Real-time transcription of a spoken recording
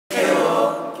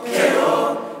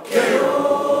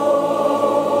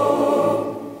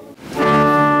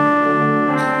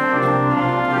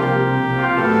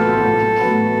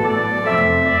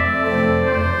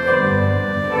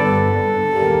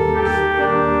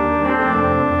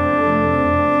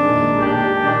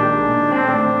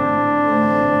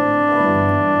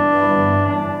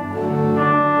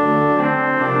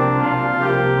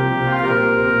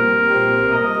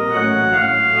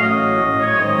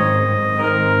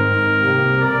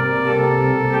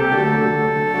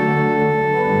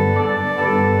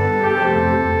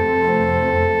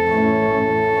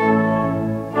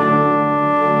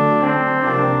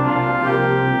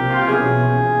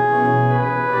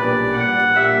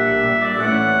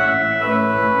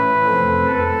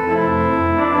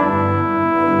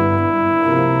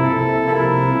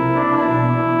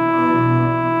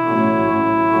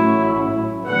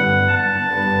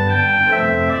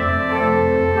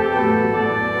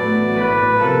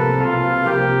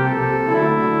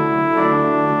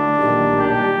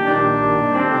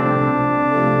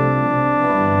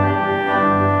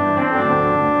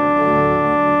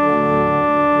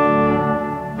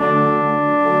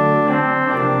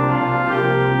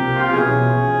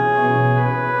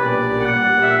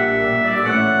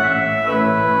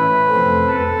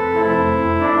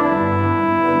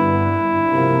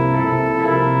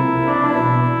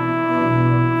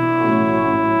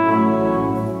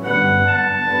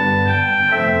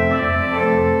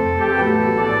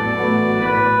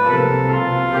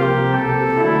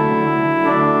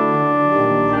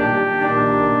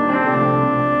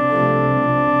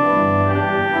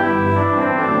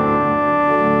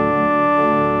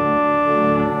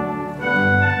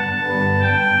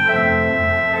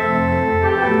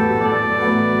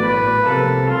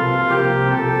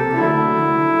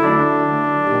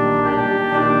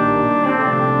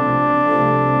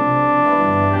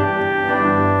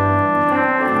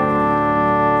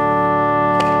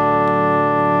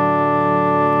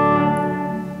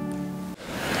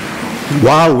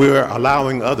While we're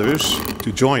allowing others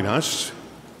to join us,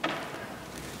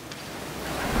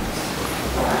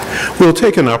 we'll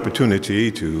take an opportunity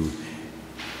to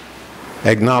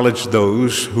acknowledge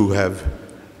those who have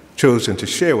chosen to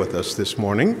share with us this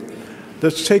morning.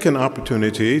 Let's take an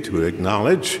opportunity to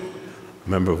acknowledge a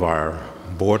member of our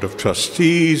Board of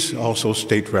Trustees, also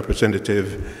State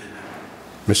Representative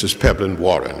Mrs. Peblin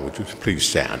Warren. Would you please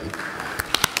stand?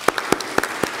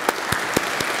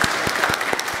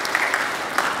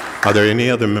 Are there any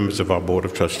other members of our Board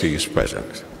of Trustees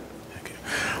present? Okay.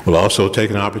 We'll also take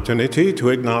an opportunity to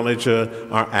acknowledge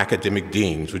our academic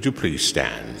deans. Would you please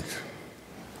stand?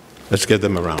 Let's give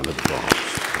them a round of applause.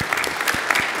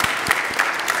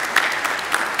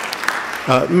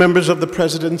 Members of the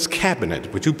President's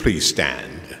Cabinet, would you please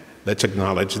stand? Let's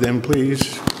acknowledge them,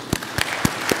 please.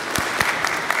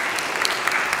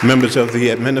 Members of the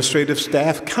Administrative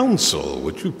Staff Council,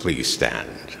 would you please stand?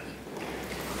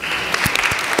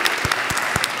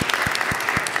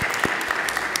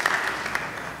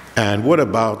 And what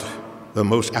about the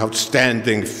most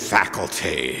outstanding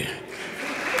faculty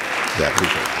that we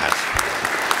can ask?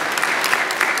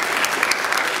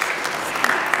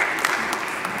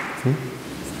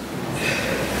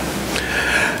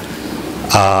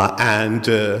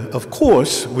 Of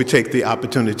course, we take the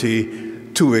opportunity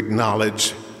to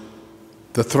acknowledge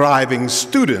the thriving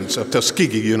students of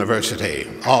Tuskegee University.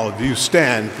 All of you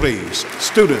stand, please.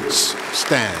 Students,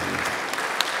 stand.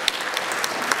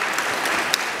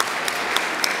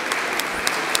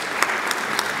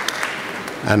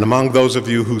 And among those of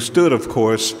you who stood, of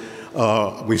course,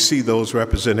 we see those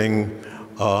representing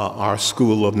our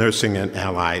School of Nursing and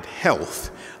Allied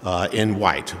Health in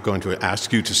white. I'm going to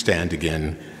ask you to stand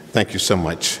again. Thank you so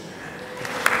much.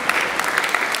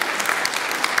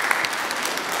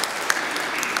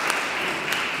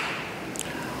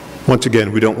 Once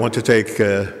again, we want to take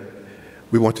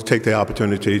the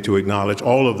opportunity to acknowledge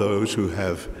all of those who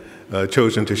have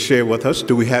chosen to share with us.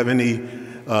 Do we have any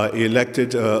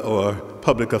elected or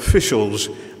public officials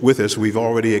with us? We've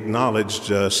already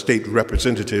acknowledged State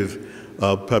Representative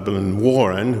Peblin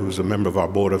Warren, who's a member of our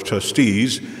Board of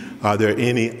Trustees. Are there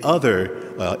any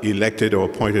other elected or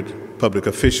appointed public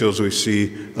officials? We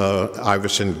see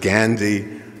Iverson Gandhi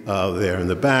there in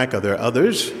the back. Are there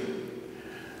others?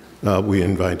 We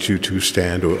invite you to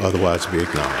stand or otherwise be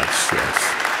acknowledged.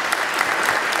 Yes.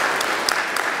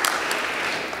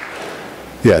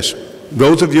 Yes.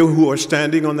 Those of you who are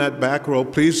standing on that back row,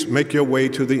 please make your way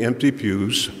to the empty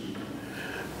pews.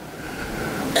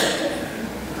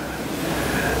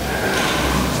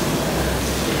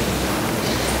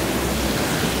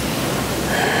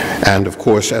 And of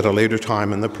course, at a later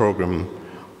time in the program,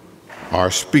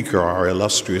 our speaker, our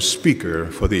illustrious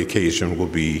speaker for the occasion, will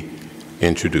be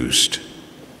introduced.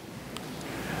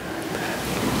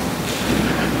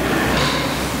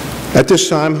 At this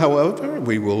time, however,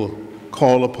 we will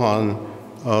call upon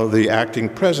the acting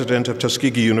president of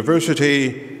Tuskegee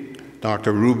University,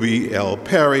 Dr. Ruby L.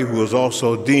 Perry, who is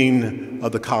also Dean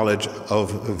of the College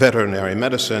of Veterinary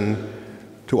Medicine,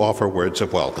 to offer words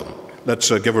of welcome.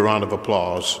 Let's give a round of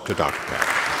applause to Dr. Perry.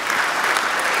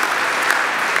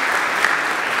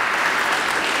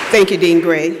 Thank you, Dean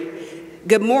Gray.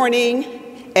 Good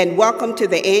morning and welcome to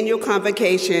the annual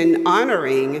convocation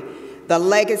honoring the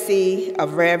legacy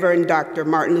of Reverend Dr.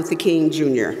 Martin Luther King,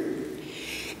 Jr.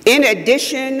 In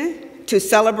addition to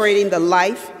celebrating the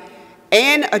life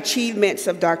and achievements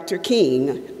of Dr.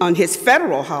 King on his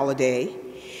federal holiday,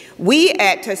 we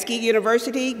at Tuskegee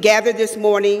University gathered this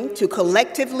morning to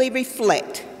collectively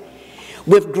reflect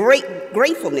with great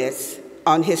gratefulness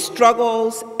on his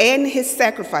struggles and his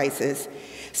sacrifices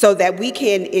so that we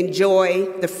can enjoy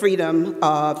the freedom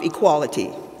of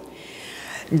equality.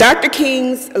 Dr.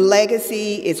 King's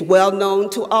legacy is well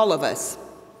known to all of us.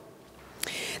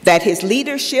 That his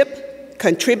leadership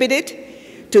contributed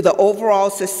to the overall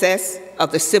success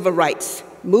of the civil rights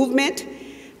movement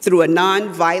through a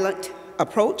nonviolent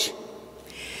approach,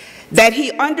 that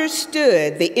he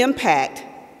understood the impact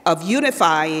of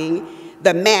unifying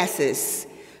the masses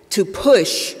to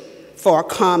push for a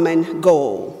common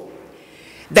goal,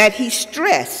 that he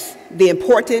stressed the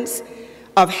importance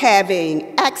of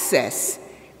having access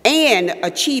and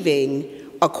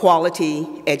achieving a quality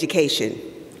education,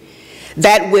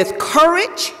 that with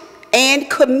courage and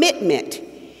commitment,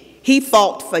 he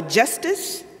fought for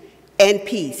justice and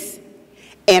peace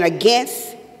and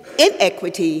against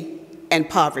inequity and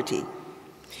poverty.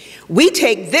 We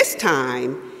take this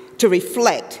time to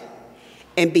reflect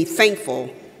and be thankful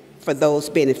for those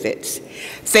benefits.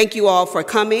 Thank you all for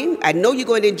coming. I know you're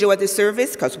going to enjoy the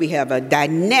service because we have a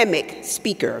dynamic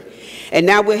speaker. And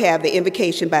now we'll have the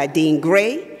invocation by Dean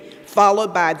Gray,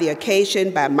 followed by the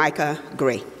occasion by Micah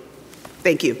Gray.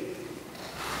 Thank you.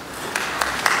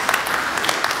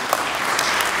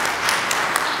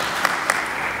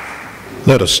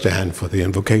 Let us stand for the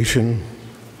invocation.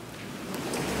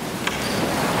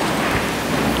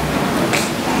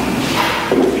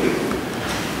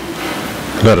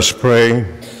 Let us pray.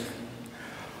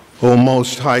 O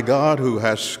Most High God, who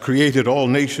has created all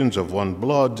nations of one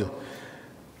blood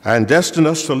and destined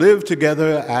us to live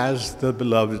together as the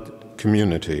beloved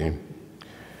community,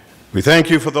 we thank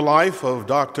you for the life of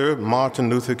Dr. Martin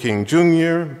Luther King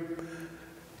Jr.,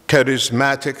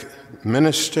 charismatic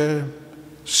minister,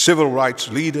 civil rights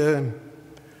leader,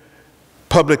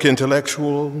 public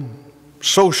intellectual,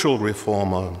 social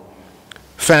reformer,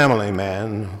 family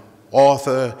man,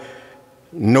 author,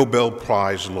 Nobel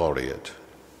Prize laureate.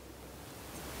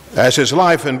 As his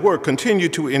life and work continue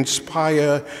to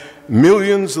inspire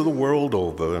millions of the world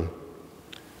over,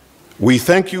 we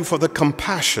thank you for the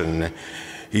compassion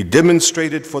he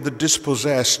demonstrated for the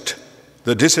dispossessed,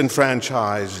 the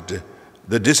disenfranchised,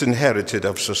 the disinherited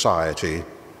of society,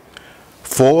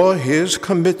 for his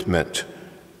commitment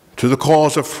to the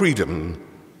cause of freedom,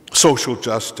 social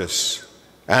justice,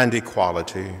 and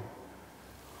equality,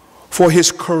 for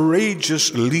his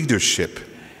courageous leadership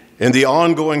in the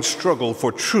ongoing struggle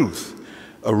for truth,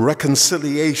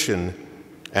 reconciliation,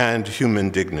 and human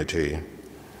dignity,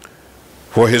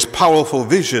 for his powerful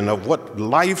vision of what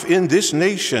life in this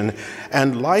nation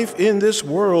and life in this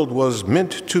world was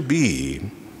meant to be.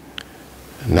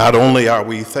 Not only are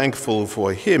we thankful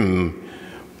for him,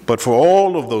 but for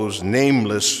all of those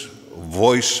nameless,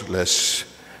 voiceless,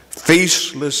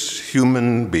 faceless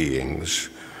human beings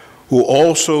who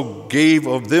also gave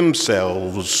of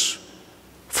themselves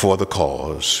for the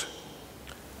cause.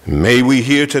 May we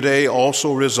here today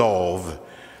also resolve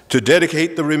to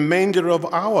dedicate the remainder of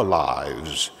our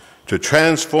lives to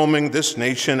transforming this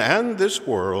nation and this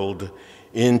world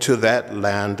into that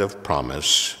land of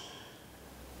promise.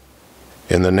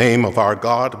 In the name of our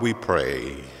God we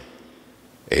pray.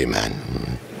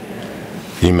 Amen.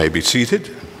 You may be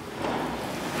seated.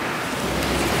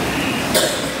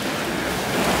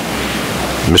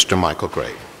 Mr. Michael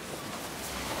Gray.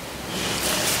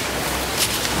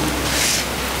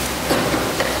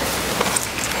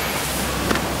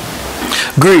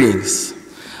 Greetings.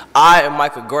 I am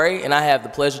Michael Gray, and I have the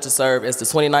pleasure to serve as the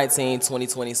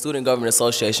 2019-2020 Student Government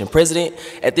Association President.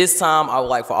 At this time, I would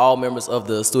like for all members of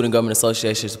the Student Government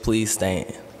Association to please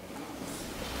stand.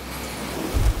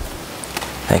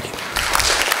 Thank you.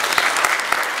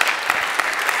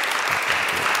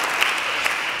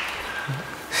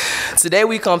 Today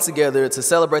we come together to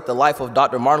celebrate the life of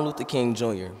Dr. Martin Luther King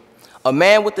Jr., a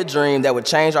man with a dream that would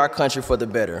change our country for the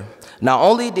better. Not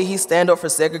only did he stand up for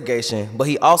segregation, but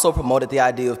he also promoted the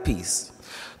idea of peace.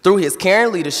 Through his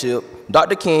caring leadership,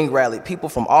 Dr. King rallied people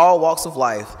from all walks of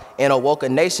life and awoke a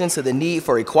nation to the need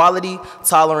for equality,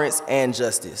 tolerance, and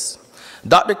justice.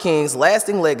 Dr. King's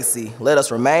lasting legacy let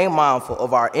us remain mindful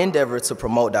of our endeavor to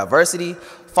promote diversity,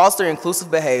 foster inclusive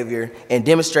behavior, and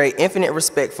demonstrate infinite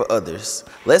respect for others.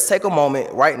 Let's take a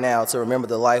moment right now to remember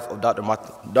the life of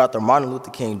Dr. Martin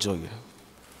Luther King Jr.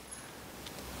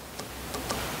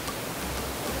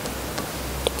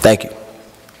 Thank you.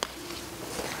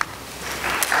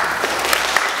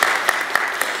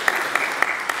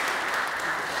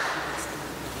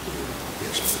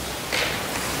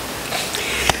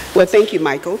 Well, thank you,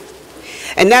 Michael.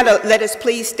 And now let us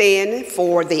please stand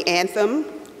for the anthem,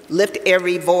 Lift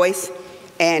Every Voice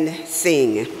and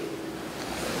Sing.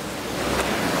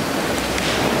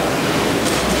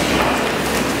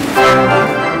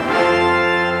 Thank you.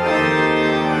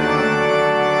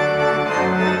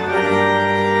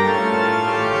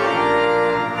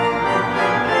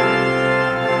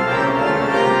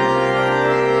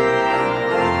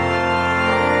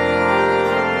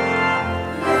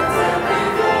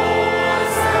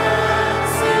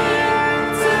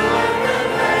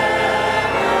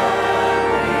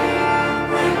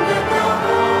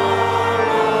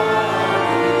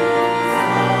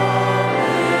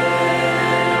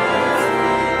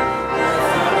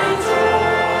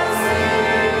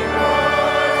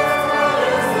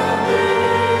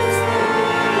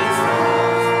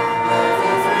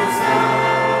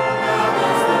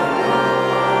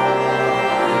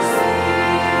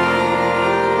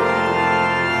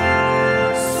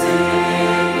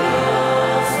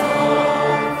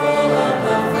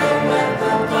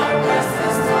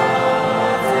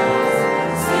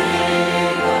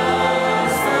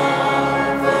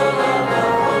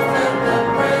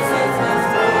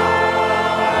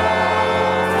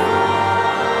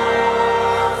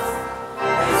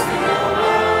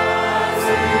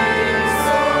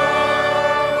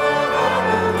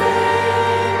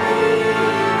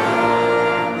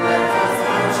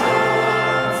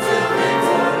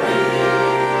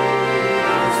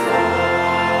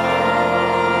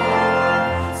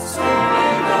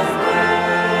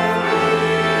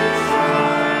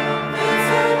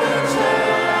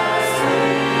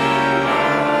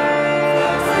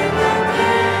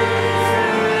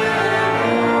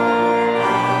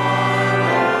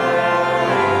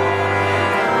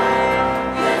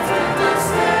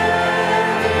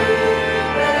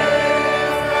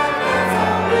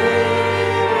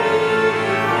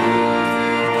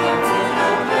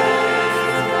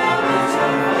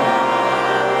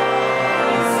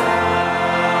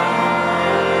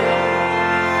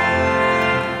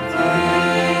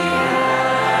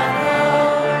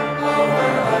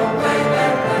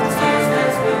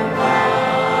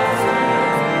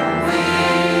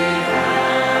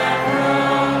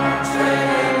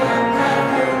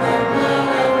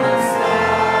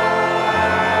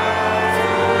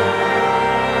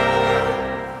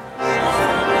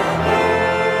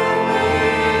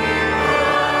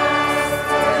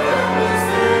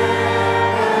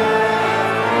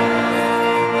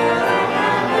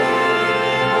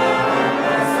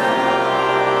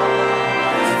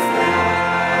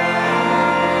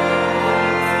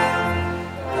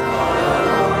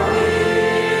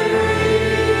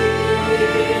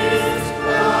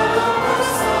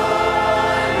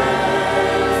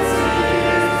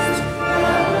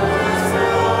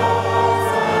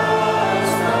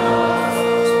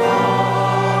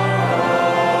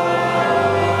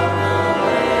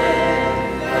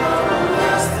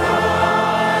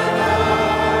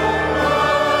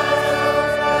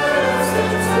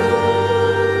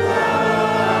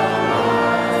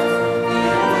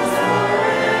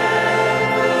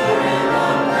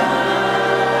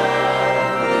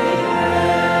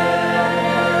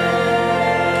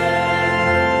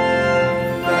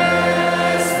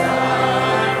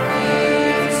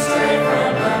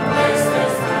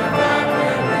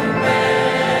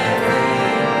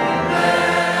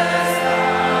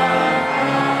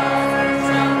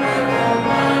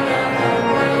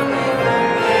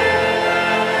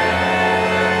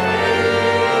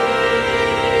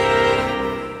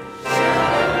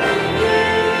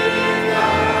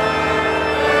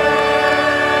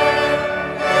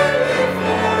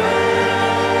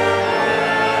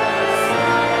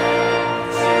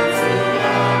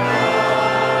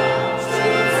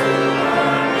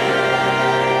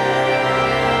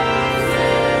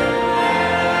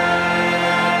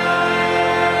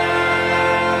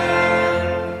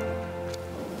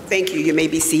 You may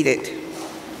be seated.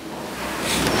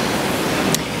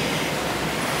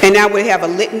 And now we have a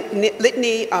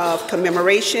litany of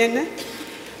commemoration.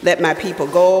 Let my people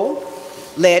go,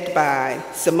 led by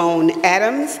Simone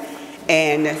Adams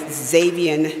and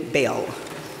Xavier Bell.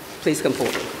 Please come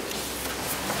forward.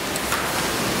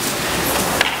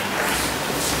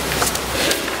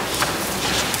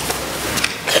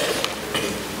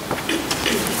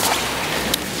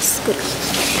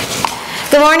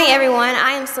 Good morning, everyone.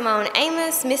 I am Simone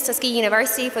Amos, Miss Tuskegee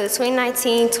University for the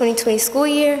 2019-2020 school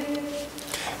year.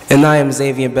 And I am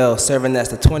Xavier Bell, serving as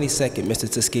the 22nd Mr.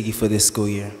 Tuskegee for this school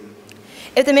year.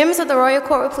 If the members of the Royal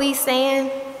Court would please stand.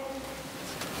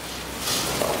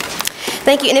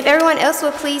 Thank you. And if everyone else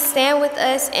would please stand with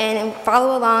us and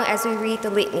follow along as we read the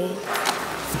litany.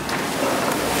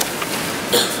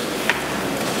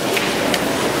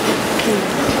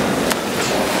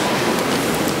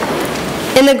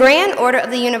 In the grand order of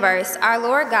the universe, our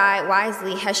Lord God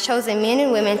wisely has chosen men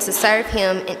and women to serve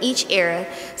him in each era.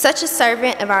 Such a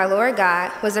servant of our Lord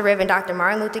God was the Reverend Dr.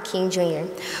 Martin Luther King Jr.,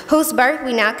 whose birth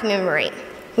we now commemorate.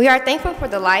 We are thankful for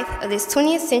the life of this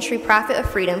 20th century prophet of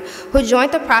freedom who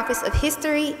joined the prophets of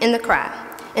history in the cry,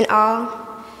 and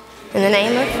all, in the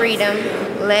name of freedom,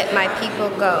 let my people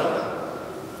go.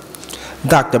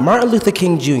 Dr. Martin Luther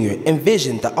King Jr.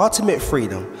 envisioned the ultimate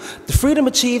freedom, the freedom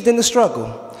achieved in the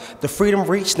struggle, the freedom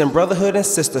reached in brotherhood and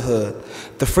sisterhood,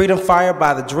 the freedom fired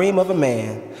by the dream of a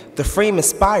man, the freedom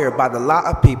inspired by the lot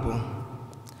of people,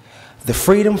 the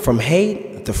freedom from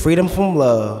hate, the freedom from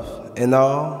love, and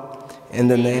all in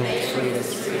the name of freedom,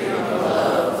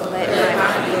 love, let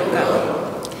my people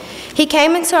go. He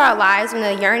came into our lives when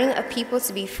the yearning of people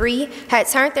to be free had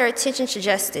turned their attention to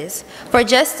justice. For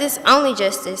justice, only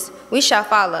justice, we shall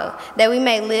follow, that we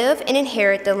may live and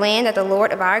inherit the land that the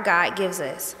Lord of our God gives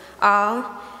us. All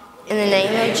in the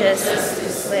name of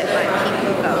justice, let my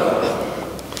people go.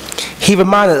 He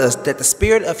reminded us that the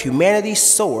spirit of humanity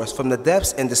soars from the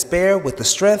depths and despair with the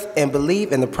strength and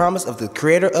belief in the promise of the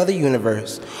creator of the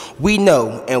universe. We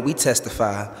know and we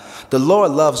testify. The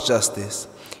Lord loves justice.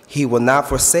 He will not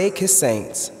forsake his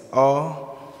saints.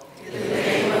 All in the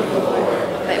name of the Lord,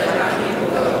 let my people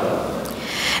go.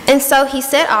 And so he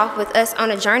set off with us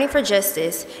on a journey for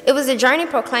justice. It was a journey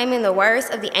proclaiming the words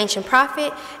of the ancient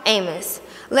prophet Amos.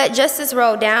 Let justice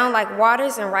roll down like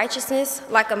waters and righteousness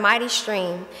like a mighty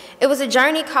stream. It was a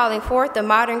journey calling forth the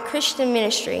modern Christian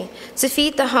ministry to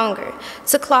feed the hunger,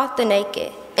 to clothe the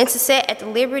naked, and to set at the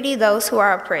liberty those who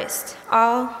are oppressed.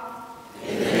 All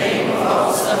in the name of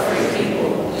all suffering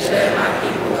people, let my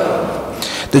people go.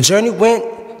 The journey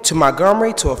went to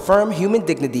Montgomery to affirm human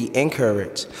dignity and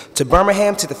courage, to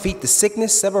Birmingham to defeat the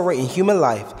sickness separating human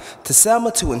life, to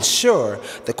Selma to ensure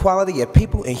the quality of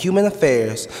people and human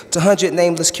affairs, to 100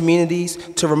 nameless communities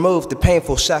to remove the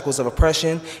painful shackles of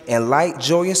oppression and light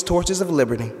joyous torches of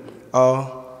liberty.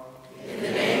 All in the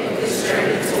name of this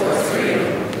journey towards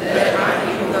freedom, let my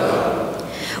people go.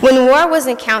 When war was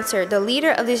encountered, the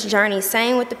leader of this journey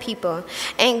sang with the people,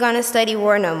 ain't gonna study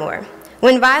war no more.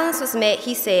 When violence was met,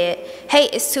 he said,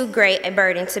 hate is too great a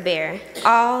burden to bear.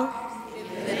 All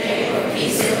in the name of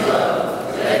peace and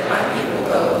love, let my people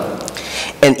go.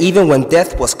 And even when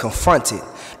death was confronted,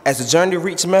 as the journey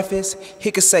reached Memphis,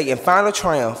 he could say in final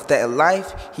triumph that in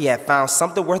life he had found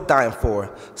something worth dying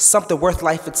for, something worth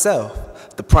life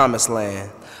itself, the promised land,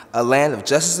 a land of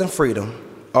justice and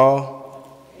freedom.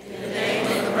 All in the name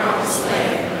of the promised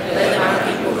land, let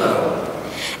my people go.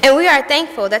 And we are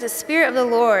thankful that the Spirit of the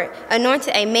Lord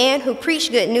anointed a man who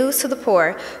preached good news to the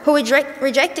poor, who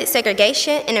rejected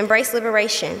segregation and embraced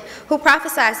liberation, who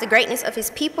prophesied the greatness of his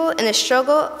people and the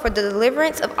struggle for the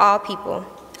deliverance of all people.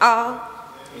 All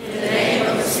in the name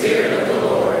of the Spirit of the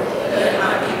Lord, let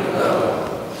my people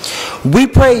go. We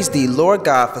praise thee, Lord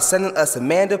God, for sending us a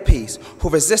man of peace who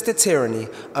resisted tyranny,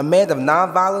 a man of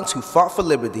nonviolence who fought for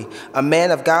liberty, a man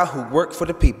of God who worked for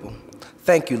the people.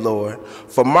 Thank you, Lord,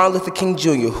 for Martin Luther King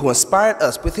Jr., who inspired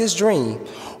us with his dream,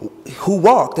 who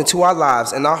walked into our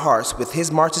lives and our hearts with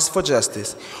his marches for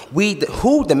justice,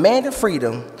 who demanded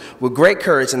freedom with great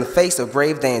courage in the face of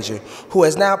grave danger, who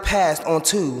has now passed on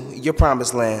to your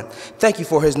promised land. Thank you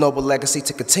for his noble legacy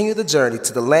to continue the journey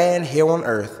to the land here on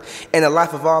earth and the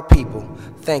life of all people.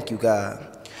 Thank you,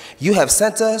 God. You have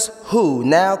sent us who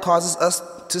now causes us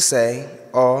to say,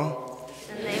 all.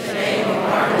 In the name of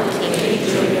Martin Luther King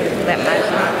Jr., let my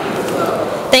people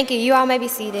go. Thank you. You all may be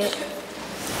seated.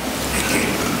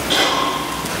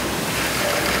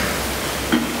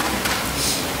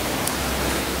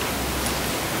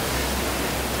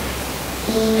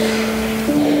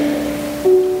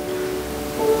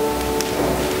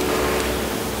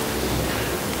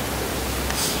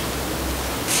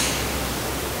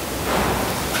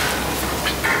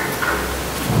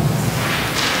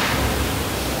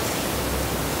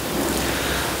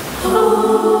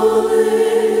 Alleluia.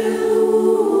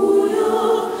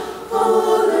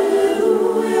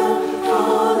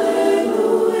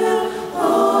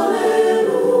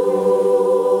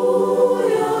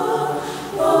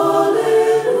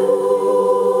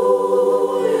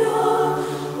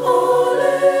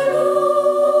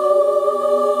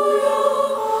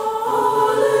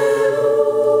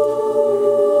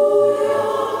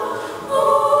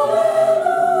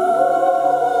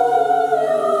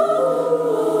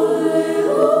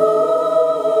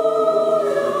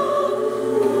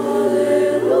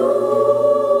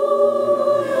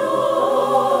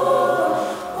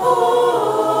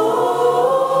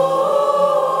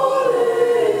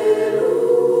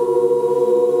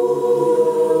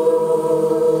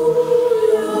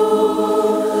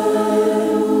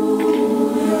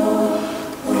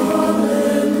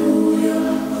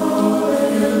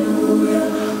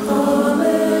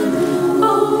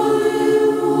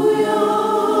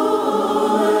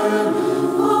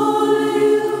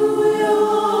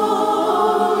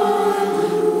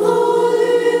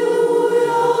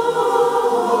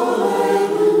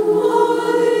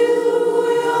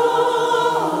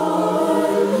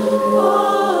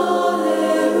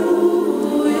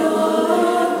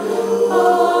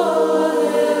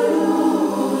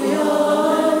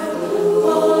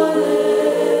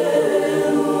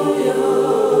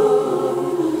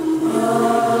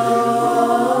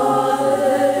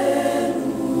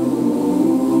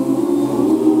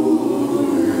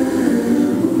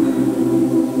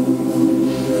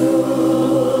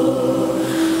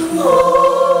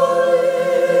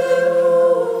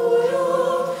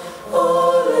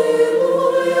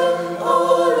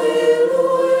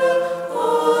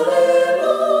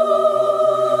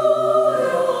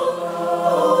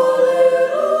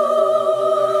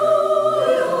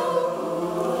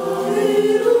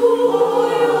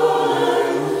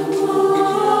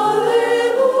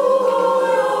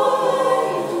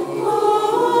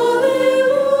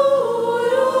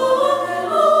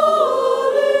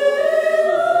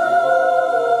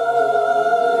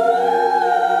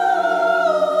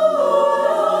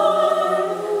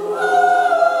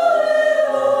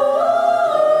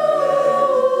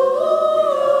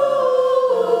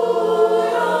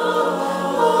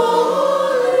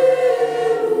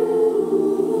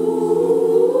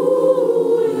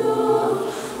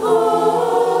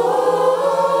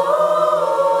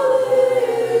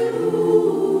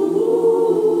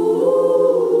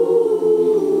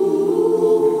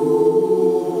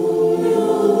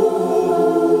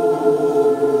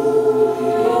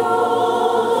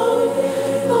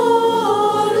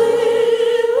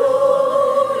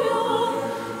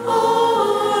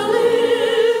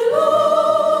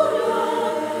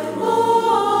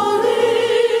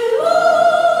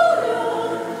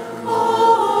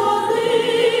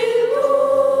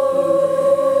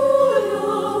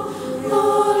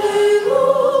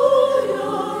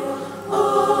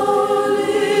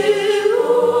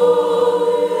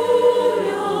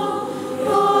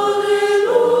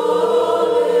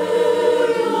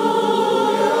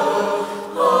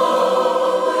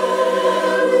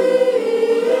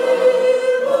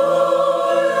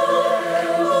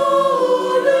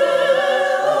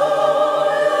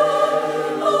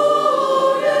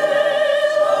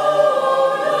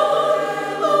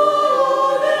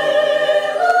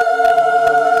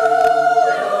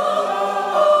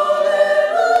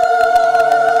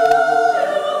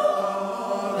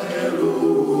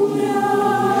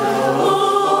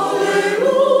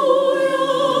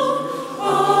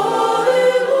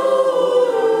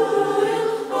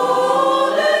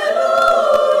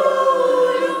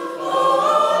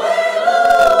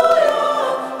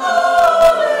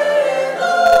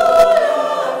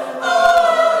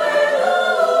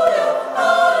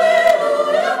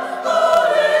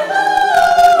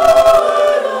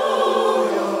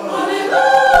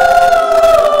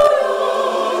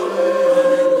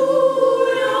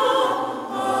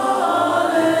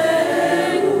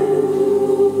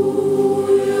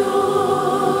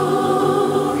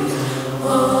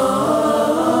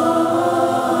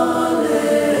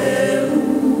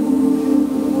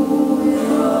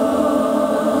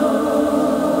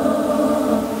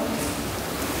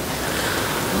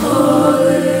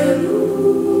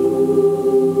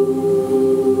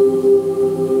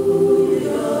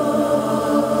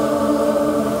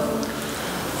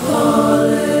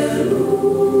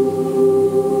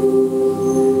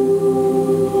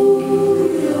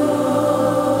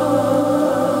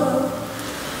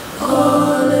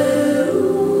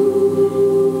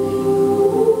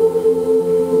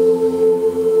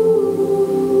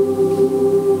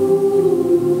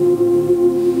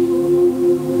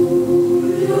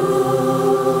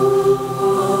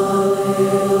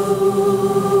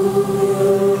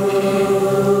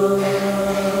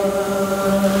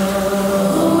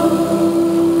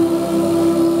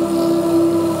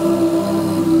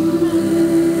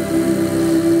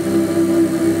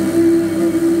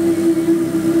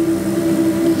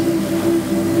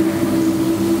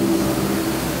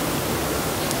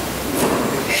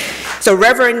 So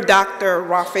Reverend Dr.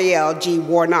 Raphael G.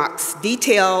 Warnock's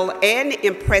detailed and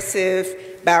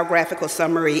impressive biographical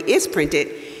summary is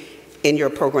printed in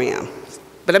your program,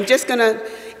 but I'm just going to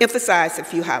emphasize a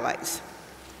few highlights.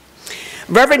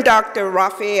 Reverend Dr.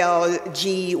 Raphael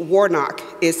G. Warnock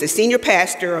is the senior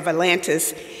pastor of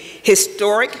Atlanta's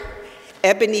historic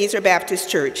Ebenezer Baptist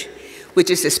Church,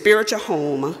 which is the spiritual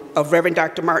home of Reverend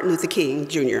Dr. Martin Luther King,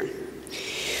 Jr.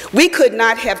 We could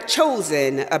not have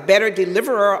chosen a better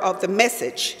deliverer of the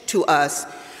message to us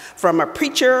from a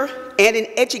preacher and an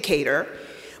educator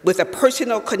with a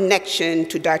personal connection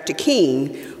to Dr.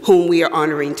 King, whom we are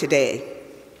honoring today.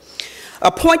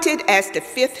 Appointed as the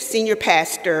 5th senior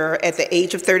pastor at the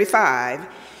age of 35,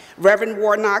 Reverend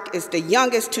Warnock is the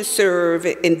youngest to serve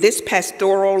in this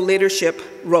pastoral leadership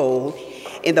role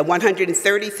in the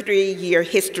 133-year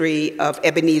history of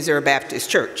Ebenezer Baptist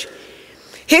Church.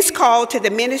 His call to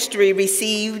the ministry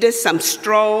received some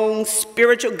strong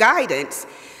spiritual guidance,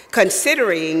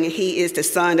 considering he is the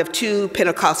son of 2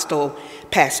 Pentecostal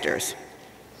pastors.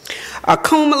 A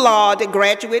cum laude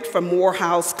graduate from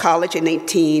Morehouse College in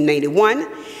 1991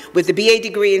 with a BA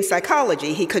degree in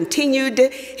psychology, he continued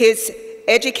his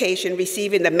education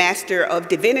receiving the Master of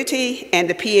Divinity and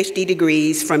the PhD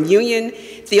degrees from Union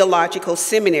Theological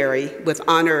Seminary with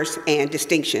honors and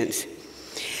distinctions.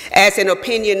 As an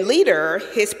opinion leader,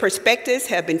 his perspectives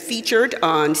have been featured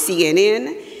on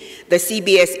CNN, the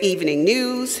CBS Evening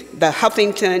News, the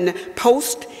Huffington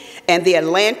Post, and the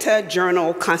Atlanta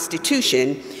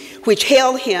Journal-Constitution, which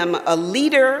hailed him a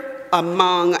leader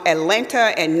among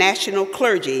Atlanta and national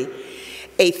clergy,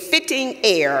 a fitting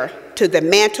heir to the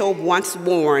mantle once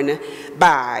worn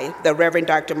by the Reverend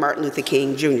Dr. Martin Luther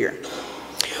King, Jr.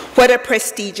 What a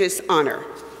prestigious honor.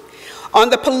 On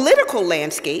the political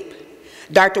landscape,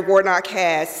 Dr. Warnock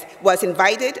was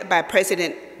invited by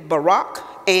President Barack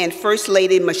and First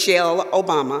Lady Michelle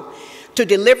Obama to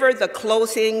deliver the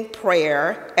closing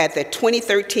prayer at the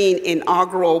 2013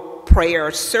 inaugural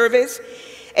prayer service,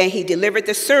 and he delivered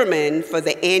the sermon for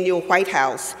the annual White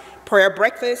House prayer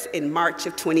breakfast in March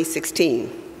of 2016.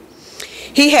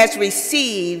 He has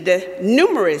received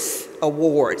numerous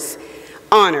awards,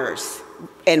 honors,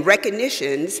 and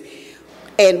recognitions,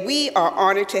 and we are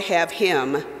honored to have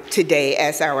him today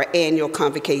as our annual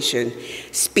convocation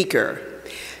speaker.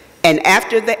 And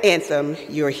after the anthem,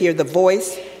 you'll hear the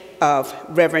voice of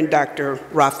Reverend Dr.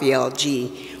 Raphael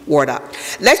G. Warnock.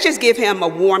 Let's just give him a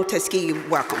warm Tuskegee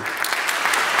welcome.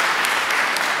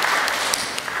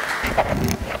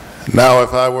 Now,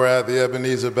 if I were at the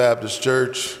Ebenezer Baptist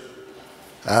Church,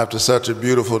 after such a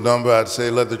beautiful number, I'd say,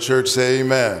 let the church say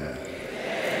amen.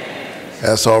 Amen.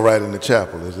 That's all right in the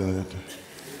chapel, isn't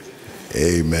it?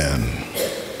 Amen.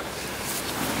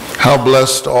 How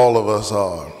blessed all of us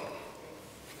are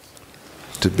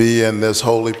to be in this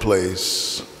holy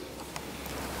place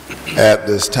at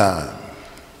this time.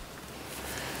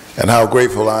 And how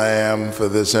grateful I am for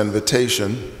this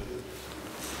invitation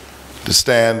to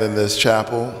stand in this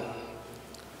chapel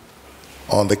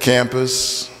on the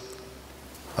campus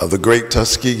of the great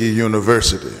Tuskegee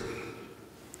University.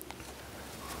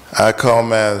 I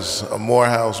come as a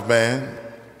Morehouse man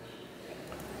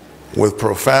with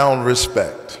profound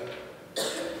respect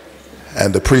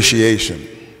and appreciation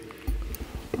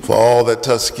for all that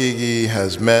Tuskegee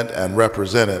has meant and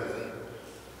represented,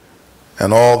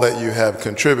 and all that you have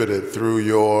contributed through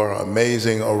your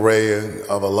amazing array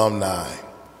of alumni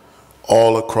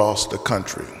all across the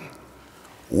country.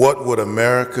 What would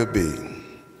America be,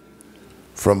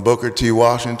 from Booker T.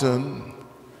 Washington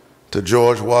to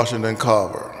George Washington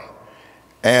Carver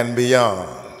and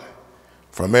beyond,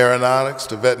 from aeronautics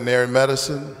to veterinary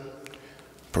medicine,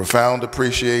 profound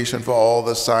appreciation for all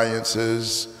the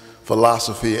sciences,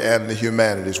 philosophy, and the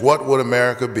humanities. What would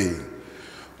America be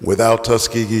without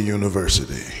Tuskegee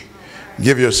University?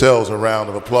 Give yourselves a round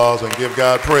of applause and give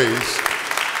God praise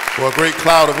for a great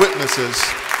cloud of witnesses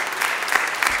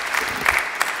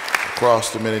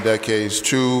across the many decades.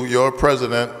 To your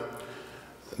president,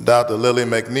 Dr. Lily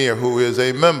McNear, who is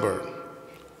a member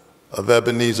of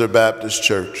Ebenezer Baptist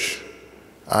Church,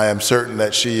 I am certain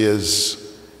that she is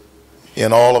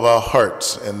in all of our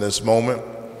hearts in this moment.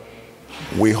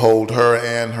 We hold her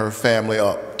and her family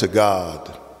up to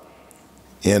God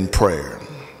in prayer.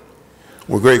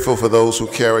 We're grateful for those who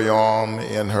carry on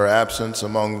in her absence,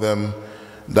 among them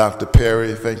Dr.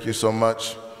 Perry. Thank you so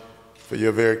much for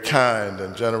your very kind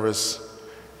and generous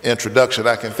introduction.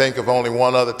 I can think of only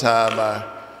one other time I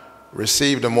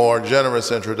received a more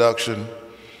generous introduction.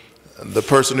 The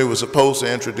person who was supposed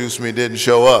to introduce me didn't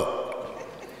show up,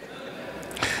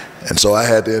 and so I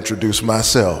had to introduce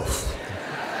myself.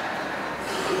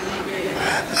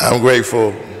 I'm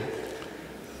grateful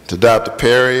to Dr.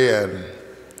 Perry and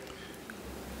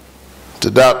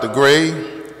to Dr. Gray,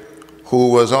 who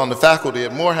was on the faculty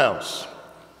at Morehouse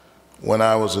when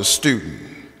I was a student.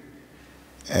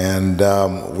 And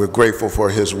we're grateful for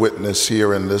his witness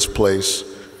here in this place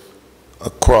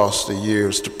across the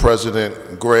years. To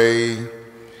President Gray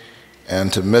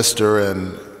and to Mr.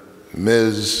 and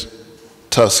Ms.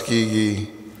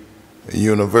 Tuskegee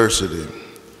University,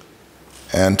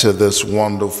 and to this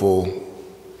wonderful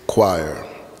choir.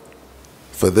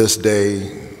 For this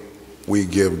day, we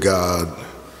give God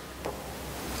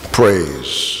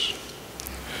praise.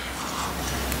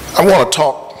 I want to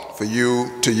talk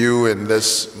to you in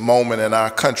this moment in our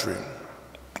country,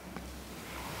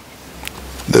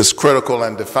 this critical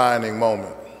and defining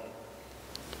moment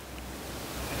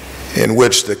in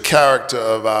which the character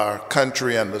of our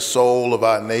country and the soul of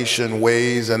our nation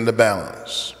weighs in the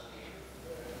balance.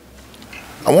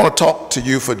 I want to talk to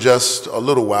you for just a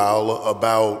little while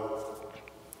about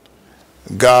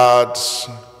God's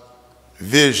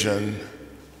vision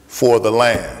for the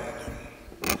land.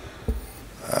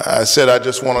 I said I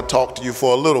just want to talk to you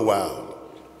for a little while.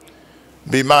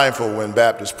 Be mindful when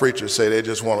Baptist preachers say they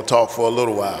just want to talk for a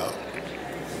little while.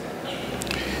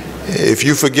 If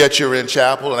you forget you're in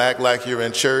chapel and act like you're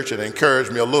in church and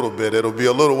encourage me a little bit, it'll be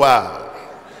a little while.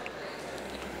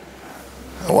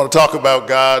 I want to talk about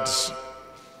God's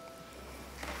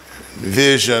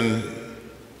vision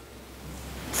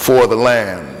for the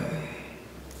land.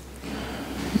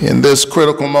 In this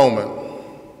critical moment,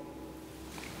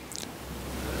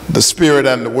 the spirit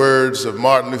and the words of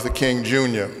Martin Luther King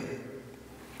Jr.,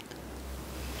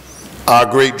 our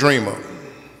great dreamer,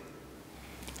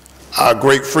 our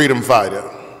great freedom fighter,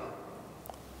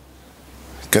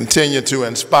 continue to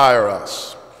inspire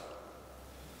us.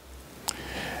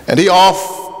 And he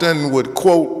often would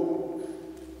quote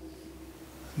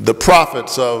the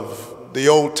prophets of the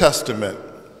Old Testament,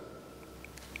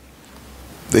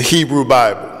 the Hebrew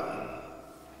Bible.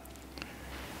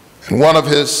 And one of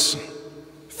his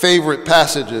favorite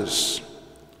passages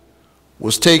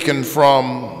was taken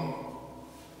from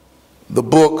the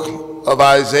book of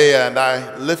Isaiah, and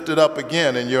I lift it up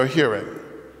again in your hearing.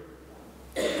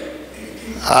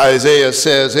 Isaiah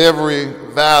says, "Every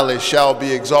valley shall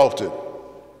be exalted,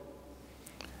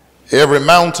 every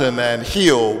mountain and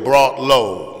hill brought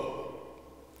low.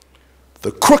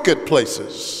 The crooked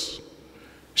places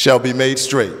shall be made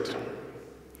straight,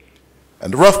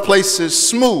 and the rough places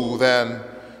smooth, and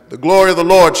the glory of the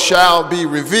Lord shall be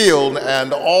revealed,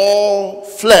 and all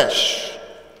flesh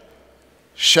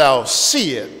shall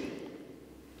see it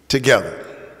together."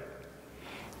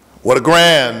 What a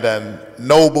grand and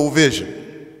noble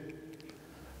vision.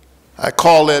 I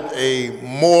call it a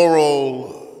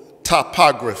moral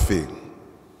topography,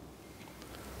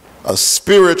 a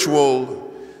spiritual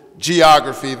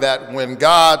geography that when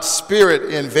God's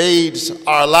Spirit invades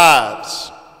our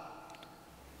lives,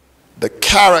 the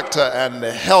character and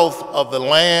the health of the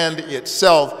land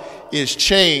itself is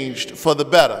changed for the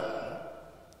better.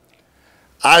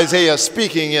 Isaiah,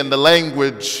 speaking in the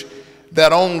language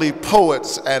that only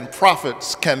poets and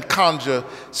prophets can conjure,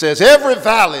 says, "Every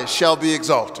valley shall be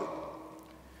exalted,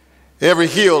 every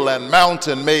hill and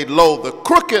mountain made low. The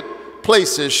crooked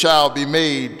places shall be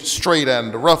made straight,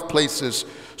 and the rough places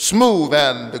smooth,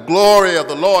 and the glory of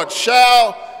the Lord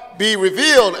shall be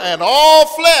revealed, and all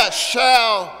flesh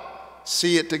shall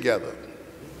see it together."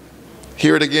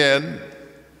 Hear it again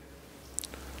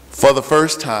for the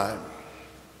first time.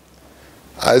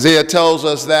 Isaiah tells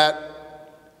us that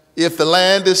if the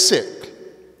land is sick,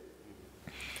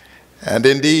 and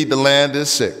indeed the land is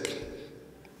sick,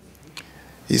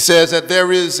 he says that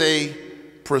there is a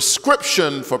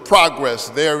prescription for progress,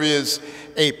 there is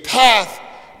a path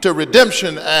to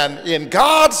redemption, and in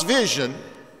God's vision,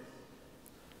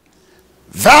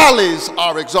 valleys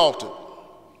are exalted,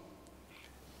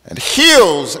 and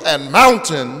hills and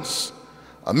mountains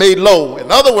are made low.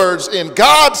 In other words, in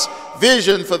God's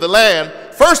vision for the land,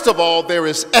 first of all, there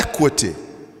is equity.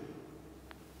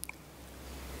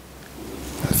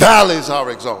 Valleys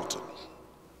are exalted.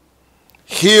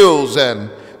 Hills and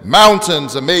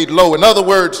mountains are made low. In other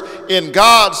words, in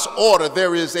God's order,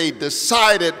 there is a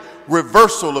decided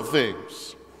reversal of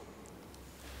things.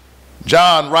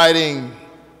 John, writing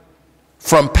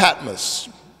from Patmos,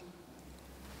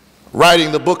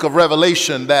 writing the book of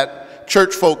Revelation that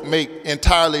church folk make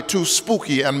entirely too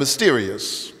spooky and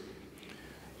mysterious.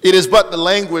 It is but the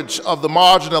language of the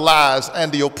marginalized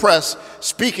and the oppressed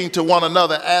speaking to one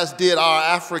another, as did our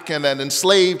African and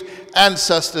enslaved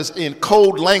ancestors in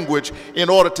code language in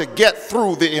order to get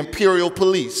through the imperial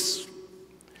police.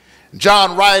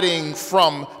 John, writing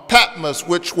from Patmos,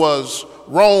 which was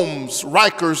Rome's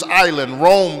Rikers Island,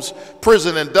 Rome's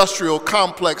prison industrial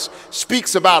complex,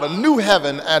 speaks about a new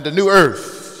heaven and a new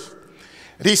earth.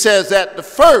 And he says that the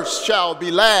first shall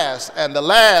be last and the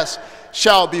last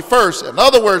shall be first. In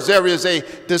other words, there is a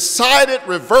decided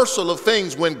reversal of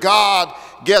things when God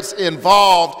gets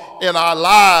involved in our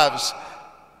lives.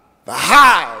 The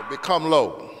high become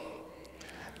low,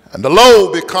 and the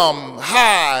low become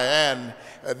high, and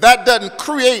that doesn't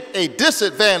create a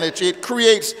disadvantage, it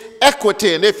creates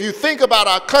equity. And if you think about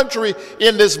our country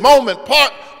in this moment,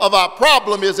 part of our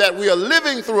problem is that we are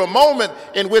living through a moment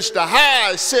in which the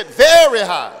highs sit very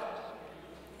high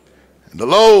and the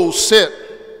lows sit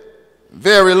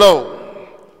very low.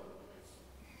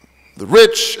 The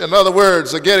rich, in other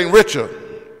words, are getting richer,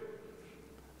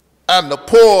 and the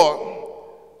poor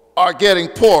are getting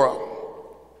poorer.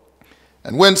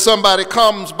 And when somebody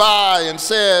comes by and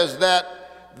says that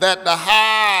the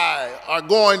high are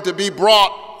going to be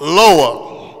brought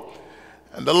lower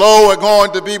and the low are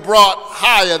going to be brought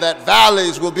higher, that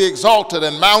valleys will be exalted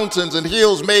and mountains and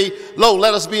hills made low,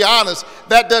 let us be honest,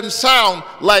 that doesn't sound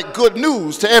like good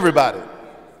news to everybody.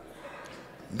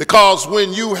 Because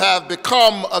when you have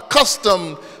become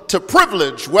accustomed to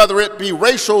privilege, whether it be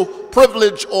racial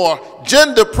privilege or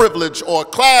gender privilege or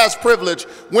class privilege,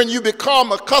 when you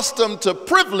become accustomed to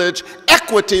privilege,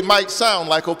 equity might sound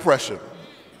like oppression.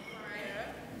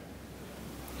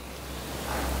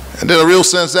 And in a real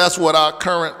sense, that's what our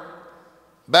current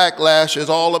backlash is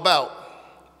all about.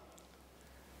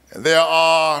 And there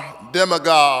are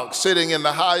demagogues sitting in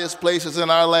the highest places in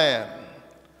our land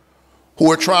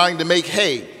who are trying to make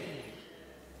hay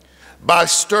by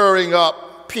stirring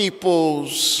up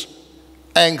people's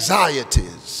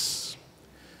anxieties,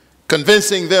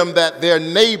 convincing them that their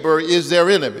neighbor is their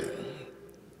enemy.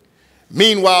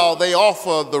 Meanwhile, they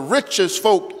offer the richest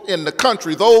folk in the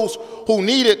country, those who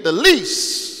need it the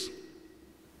least,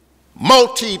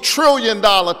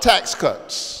 multi-trillion-dollar tax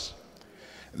cuts.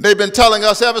 They've been telling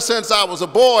us ever since I was a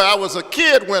boy, I was a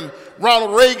kid when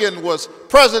Ronald Reagan was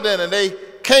president, and they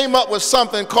came up with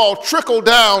something called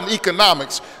trickle-down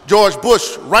economics. George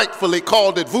Bush rightfully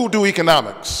called it voodoo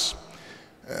economics.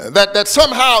 That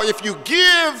somehow if you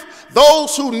give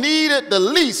those who need it the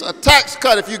least a tax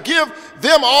cut, if you give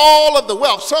them all of the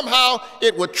wealth, somehow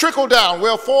it would trickle down.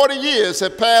 Well, 40 years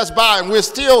have passed by and we're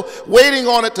still waiting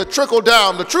on it to trickle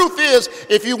down. The truth is,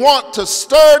 if you want to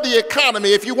stir the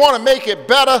economy, if you want to make it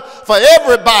better for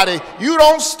everybody, you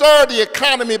don't stir the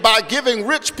economy by giving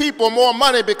rich people more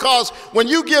money, because when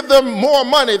you give them more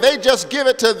money, they just give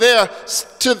it to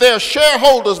their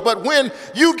shareholders. But when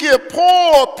you give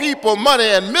poor people money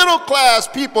and middle class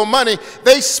people money,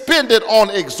 they spend it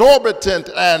on exorbitant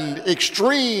and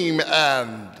extreme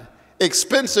and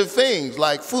expensive things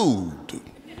like food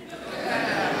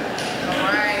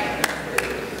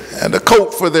and a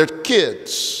coat for their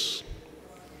kids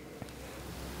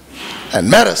and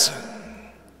medicine.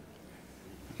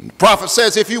 The prophet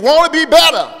says, if you want to be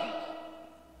better,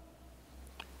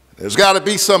 there's got to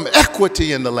be some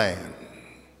equity in the land.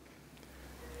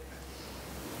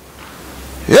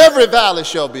 Every valley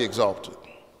shall be exalted,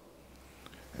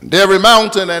 and every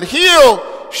mountain and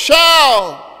hill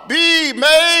shall be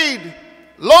made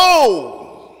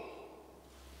low.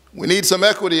 We need some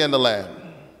equity in the land.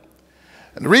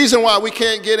 And the reason why we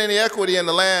can't get any equity in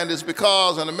the land is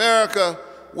because in America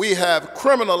we have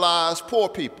criminalized poor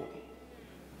people.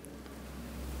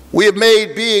 We have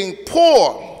made being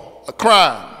poor a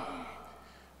crime.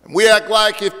 And we act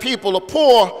like if people are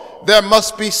poor, there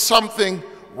must be something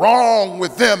wrong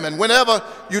with them. And whenever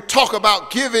you talk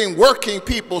about giving working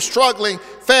people, struggling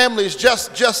families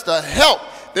just a help,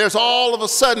 there's all of a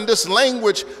sudden this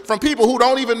language from people who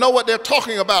don't even know what they're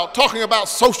talking about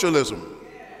socialism.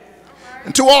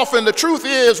 And too often the truth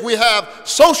is we have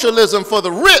socialism for the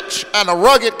rich and a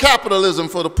rugged capitalism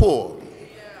for the poor.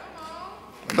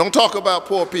 Don't talk about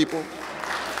poor people.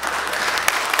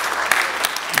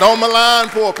 Don't malign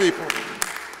poor people.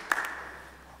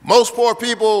 Most poor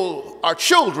people are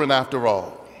children after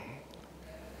all.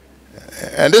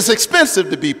 And it's expensive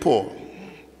to be poor.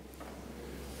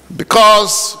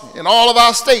 Because in all of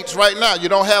our states right now, you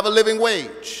don't have a living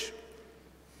wage.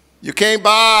 You can't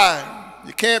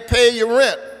pay your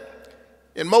rent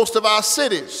in most of our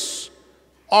cities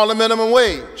on the minimum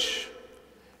wage.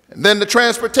 And then the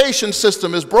transportation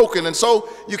system is broken, and so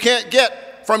you can't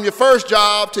get from your first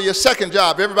job to your second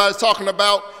job. Everybody's talking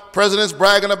about, presidents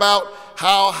bragging about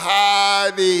how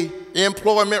high the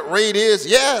employment rate is.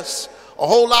 Yes, a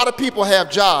whole lot of people have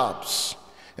jobs.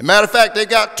 As a matter of fact, they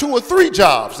got 2 or 3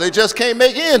 jobs. They just can't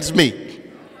make ends meet.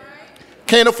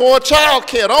 Can't afford child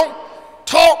care. Don't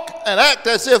talk and act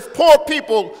as if poor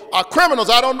people are criminals.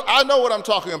 I know what I'm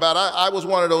talking about. I was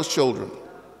one of those children.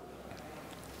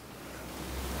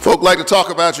 Folk like to talk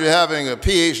about you having a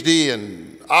PhD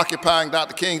and occupying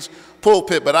Dr. King's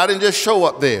pulpit, but I didn't just show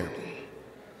up there.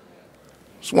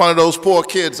 It's one of those poor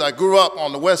kids. I grew up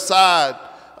on the west side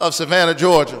of Savannah,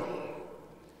 Georgia.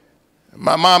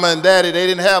 My mama and daddy, they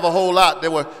didn't have a whole lot. There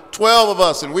were 12 of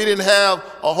us, and we didn't have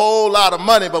a whole lot of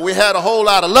money, but we had a whole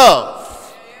lot of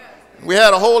love. We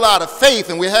had a whole lot of faith,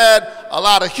 and we had a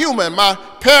lot of humor. And my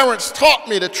parents taught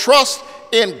me to trust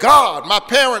in God. My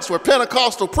parents were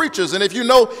Pentecostal preachers, and if you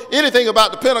know anything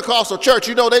about the Pentecostal church,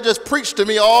 you know they just preached to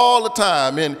me all the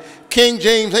time in King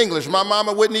James English. My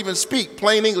mama wouldn't even speak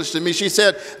plain English to me. She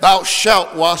said, "Thou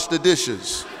shalt wash the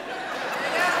dishes.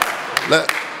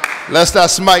 Lest I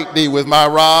smite thee with my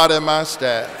rod and my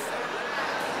staff."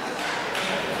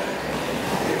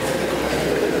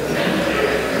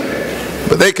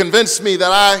 But they convinced me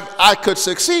that I could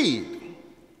succeed.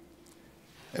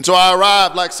 And so I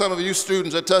arrived, like some of you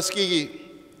students at Tuskegee,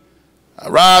 I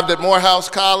arrived at Morehouse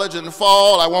College in the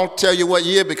fall. I won't tell you what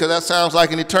year because that sounds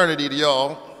like an eternity to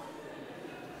y'all.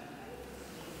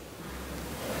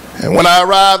 And when I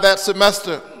arrived that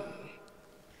semester,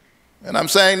 and I'm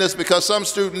saying this because some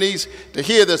student needs to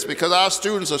hear this because our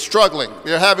students are struggling.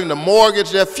 They're having to mortgage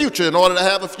their future in order to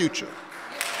have a future.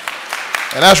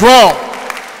 And that's wrong.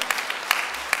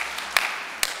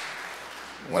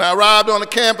 When I arrived on the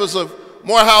campus of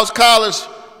Morehouse College,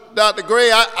 Dr.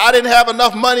 Gray, I didn't have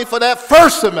enough money for that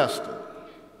first semester.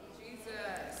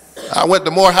 I went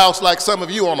to Morehouse like some of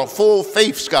you on a full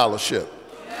faith scholarship.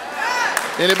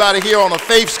 Anybody here on a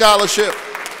faith scholarship?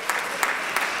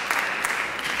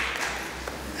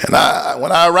 And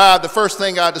when I arrived, the first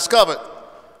thing I discovered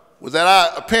was that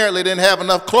I apparently didn't have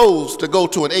enough clothes to go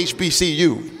to an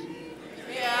HBCU.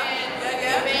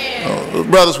 Those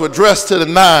brothers were dressed to the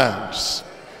nines.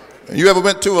 You ever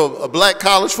went to a black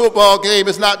college football game?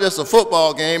 It's not just a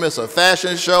football game. It's a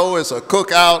fashion show. It's a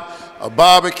cookout, a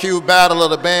barbecue, battle of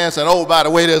the bands. And oh, by the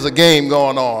way, there's a game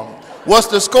going on. What's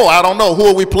the score? I don't know. Who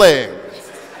are we playing?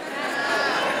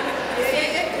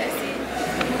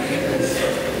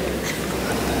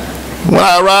 When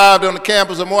I arrived on the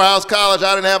campus of Morehouse College,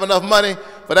 I didn't have enough money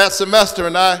for that semester.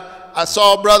 And I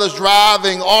saw brothers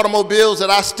driving automobiles that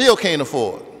I still can't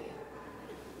afford.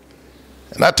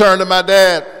 And I turned to my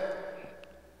dad,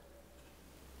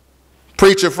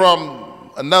 preacher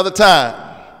from another time,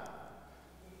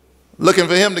 looking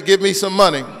for him to give me some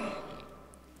money.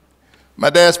 My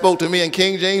dad spoke to me in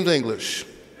King James English.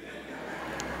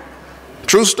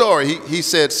 True story. He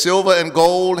said, "Silver and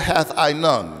gold hath I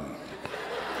none,"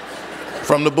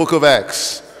 from the book of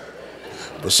Acts.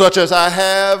 "But such as I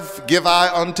have, give I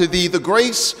unto thee. The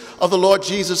grace of the Lord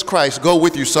Jesus Christ go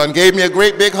with you, son." Gave me a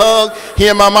great big hug. He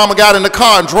and my mama got in the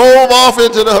car and drove off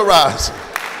into the horizon.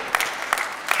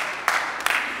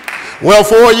 Well,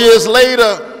 4 years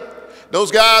later,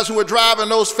 those guys who were driving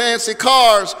those fancy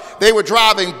cars, they were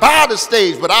driving by the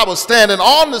stage, but I was standing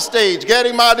on the stage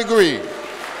getting my degree.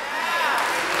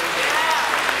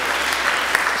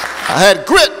 I had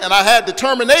grit and I had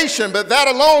determination, but that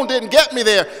alone didn't get me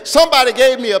there. Somebody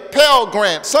gave me a Pell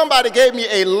Grant. Somebody gave me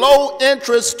a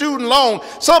low-interest student loan.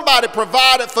 Somebody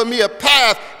provided for me a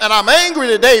path, and I'm angry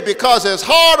today because it's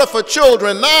harder for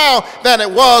children now than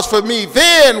it was for me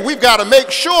then. We've got to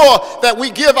make sure that we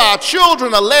give our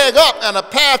children a leg up and a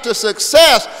path to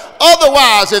success.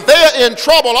 Otherwise, if they're in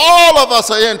trouble, all of us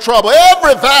are in trouble.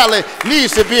 Every valley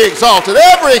needs to be exalted.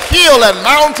 Every hill and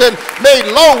mountain made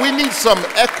low. We need some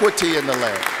equity in the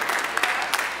land.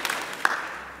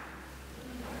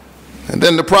 And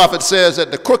then the prophet says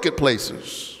that the crooked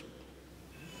places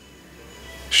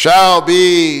shall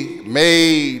be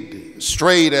made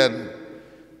straight. And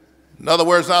in other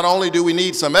words, not only do we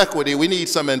need some equity, we need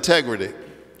some integrity.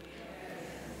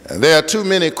 And there are too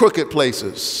many crooked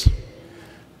places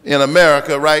in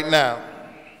America right now.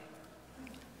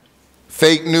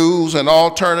 Fake news and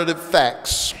alternative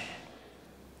facts.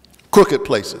 Crooked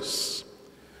places.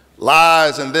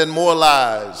 Lies and then more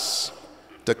lies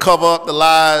to cover up the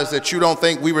lies that you don't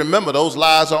think we remember. Those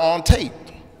lies are on tape.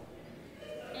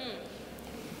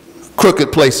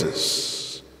 Crooked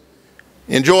places.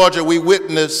 In Georgia, we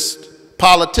witnessed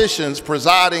politicians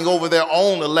presiding over their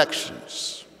own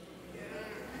elections,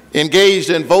 engaged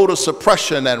in voter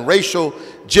suppression and racial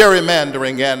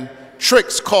gerrymandering and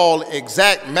tricks called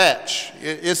exact match.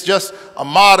 It's just a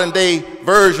modern day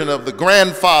version of the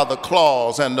grandfather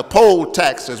clause and the poll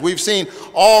taxes. We've seen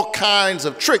all kinds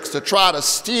of tricks to try to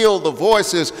steal the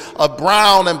voices of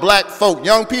brown and black folk.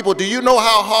 Young people, do you know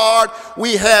how hard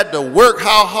we had to work,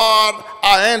 how hard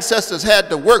our ancestors had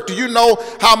to work? Do you know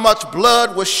how much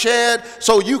blood was shed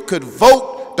so you could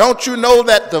vote? Don't you know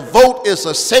that the vote is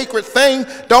a sacred thing?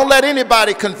 Don't let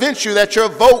anybody convince you that your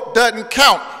vote doesn't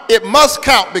count. It must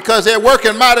count because they're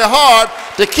working mighty hard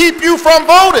to keep you from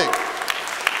voting.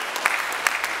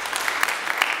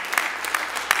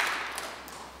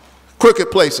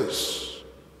 Crooked places.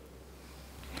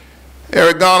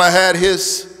 Eric Garner had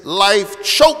his life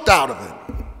choked out of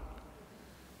him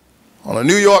on a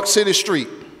New York City street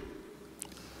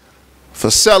for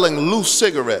selling loose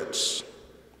cigarettes.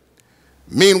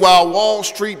 Meanwhile, Wall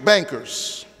Street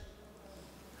bankers,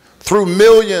 through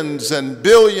millions and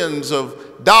billions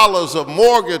of dollars of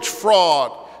mortgage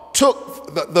fraud,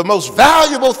 took the most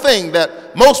valuable thing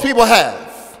that most people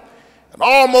have and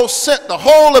almost sent the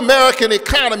whole American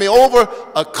economy over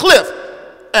a cliff,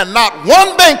 and not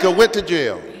one banker went to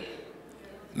jail.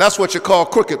 And that's what you call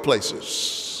crooked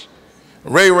places.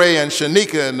 Ray Ray and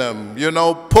Shanika and them, you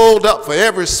know, pulled up for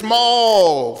every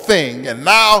small thing, and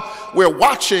now we're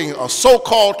watching a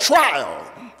so-called trial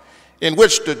in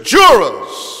which the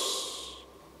jurors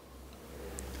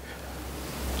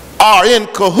are in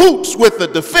cahoots with the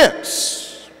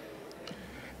defense,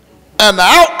 and the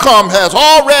outcome has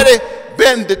already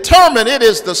been determined. It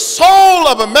is the soul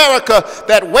of America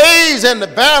that weighs in the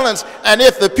balance, and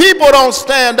if the people don't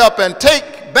stand up and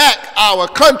take back our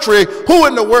country, who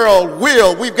in the world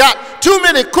will? We've got too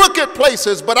many crooked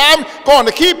places, but I'm going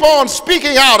to keep on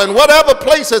speaking out in whatever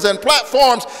places and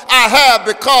platforms I have,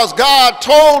 because God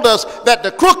told us that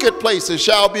the crooked places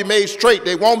shall be made straight.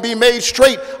 They won't be made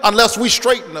straight unless we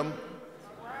straighten them.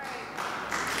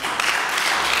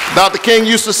 Dr. King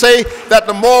used to say that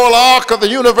the moral arc of the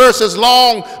universe is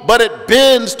long, but it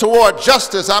bends toward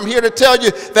justice. I'm here to tell you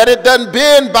that it doesn't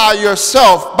bend by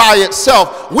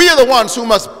itself. We are the ones who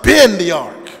must bend the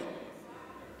arc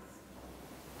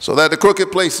so that the crooked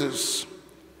places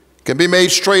can be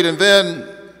made straight. And then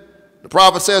the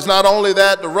prophet says not only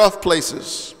that, the rough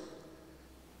places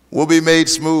will be made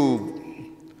smooth.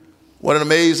 What an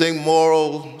amazing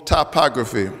moral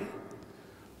topography.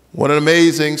 What an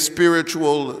amazing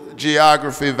spiritual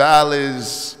geography.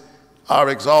 Valleys are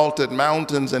exalted,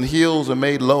 mountains and hills are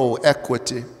made low.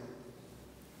 Equity.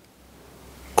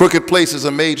 Crooked places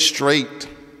are made straight.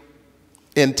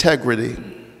 Integrity.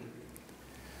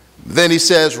 Then he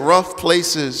says, rough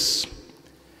places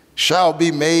shall be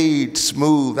made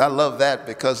smooth. I love that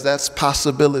because that's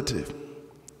possibility.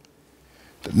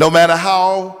 No matter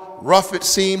how rough it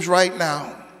seems right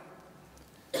now,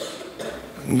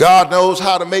 God knows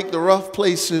how to make the rough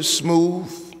places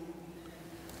smooth.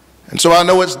 And so I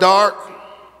know it's dark,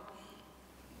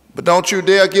 but don't you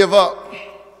dare give up.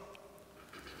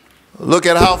 Look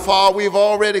at how far we've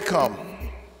already come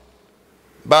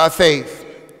by faith.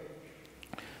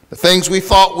 The things we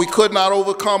thought we could not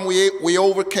overcome, we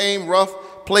overcame.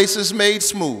 Rough places made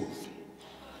smooth.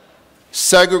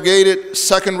 Segregated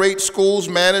second-rate schools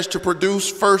managed to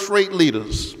produce first-rate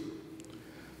leaders.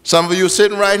 Some of you are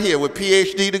sitting right here with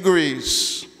PhD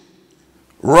degrees.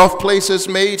 Rough places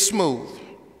made smooth.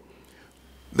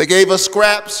 They gave us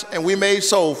scraps and we made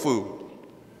soul food.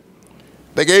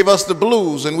 They gave us the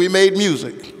blues and we made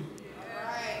music.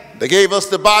 They gave us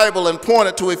the Bible and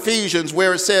pointed to Ephesians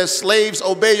where it says, slaves,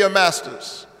 obey your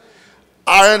masters.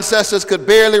 Our ancestors could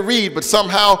barely read, but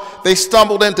somehow they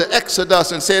stumbled into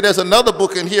Exodus and said, there's another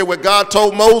book in here where God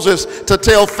told Moses to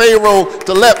tell Pharaoh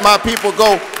to let my people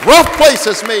go. Rough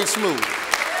places made smooth.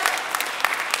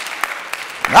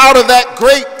 Out of that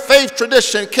great faith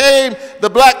tradition came the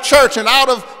black church, and out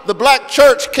of the black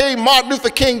church came Martin Luther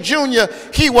King Jr.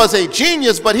 He was a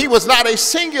genius, but he was not a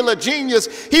singular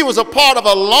genius. He was a part of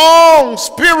a long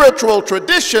spiritual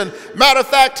tradition. Matter of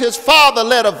fact, his father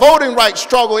led a voting rights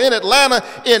struggle in Atlanta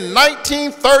in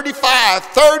 1935,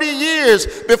 30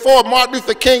 years before Martin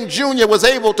Luther King Jr. was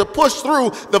able to push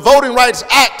through the Voting Rights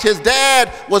Act. His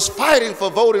dad was fighting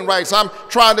for voting rights. I'm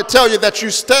trying to tell you that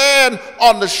you stand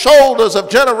on the shoulders of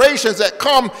generations that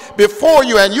come before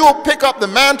you, and you'll pick up the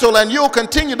mantle and you'll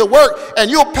continue to work and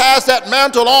you'll pass that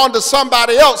mantle on to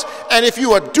somebody else. And if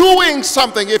you are doing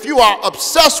something, if you are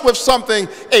obsessed with something,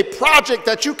 a project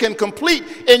that you can complete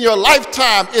in your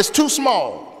lifetime is too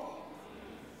small.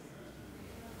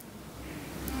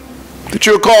 That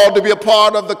you're called to be a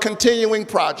part of the continuing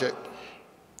project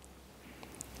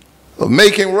of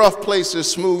making rough places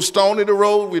smooth. Stony the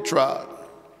road we trod,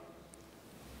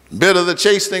 bitter the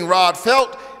chastening rod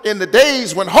felt, in the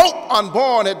days when hope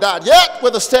unborn had died, yet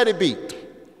with a steady beat.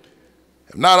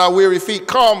 Have not our weary feet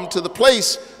come to the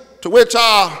place to which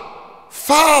our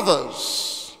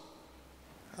fathers,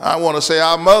 I want to say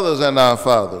our mothers and our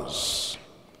fathers,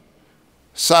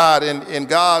 sighed in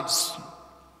God's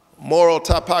moral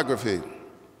topography,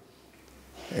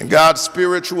 in God's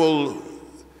spiritual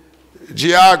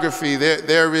geography?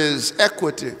 There is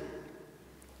equity,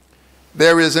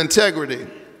 there is integrity,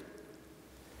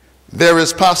 there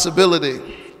is possibility.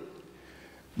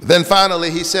 Then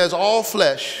finally he says, all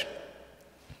flesh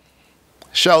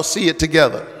shall see it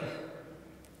together.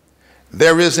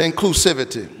 There is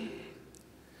inclusivity.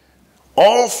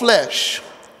 All flesh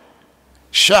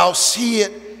shall see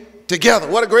it together.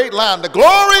 What a great line. The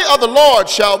glory of the Lord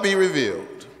shall be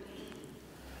revealed,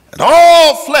 and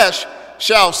all flesh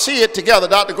shall see it together.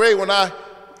 Dr. Gray, when I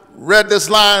read this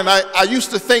line, I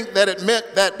used to think that it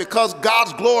meant that because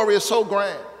God's glory is so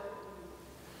grand,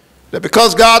 that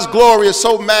because God's glory is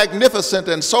so magnificent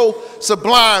and so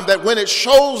sublime, that when it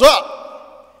shows up,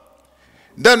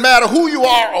 doesn't matter who you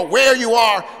are or where you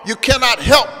are, you cannot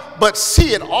help but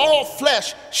see it. All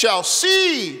flesh shall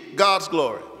see God's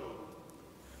glory.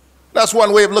 That's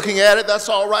one way of looking at it. That's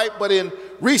all right. But in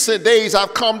recent days,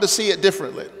 I've come to see it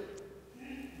differently.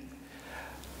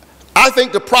 I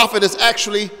think the prophet is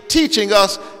actually teaching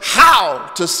us how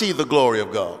to see the glory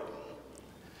of God.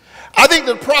 I think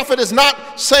the prophet is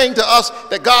not saying to us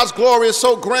that God's glory is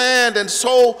so grand and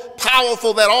so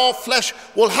powerful that all flesh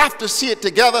will have to see it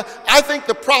together. I think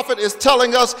the prophet is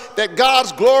telling us that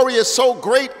God's glory is so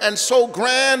great and so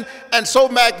grand and so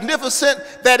magnificent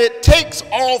that it takes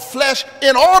all flesh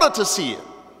in order to see it.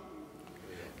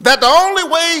 That the only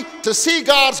way to see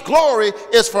God's glory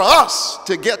is for us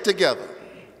to get together.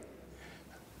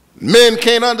 Men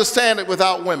can't understand it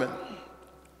without women.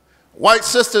 White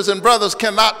sisters and brothers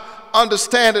cannot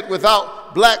understand it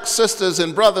without black sisters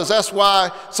and brothers. That's why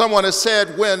someone has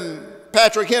said, when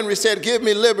Patrick Henry said, "Give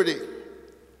me liberty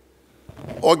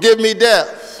or give me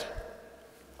death,"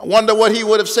 I wonder what he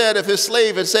would have said if his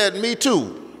slave had said, "Me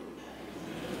too."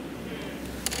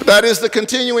 That is the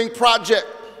continuing project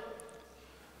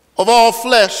of all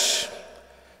flesh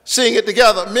seeing it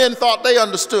together. Men thought they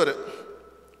understood it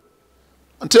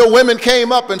until women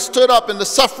came up and stood up in the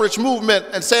suffrage movement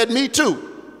and said, "Me too."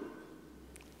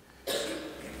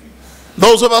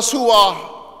 Those of us who are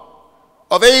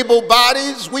of able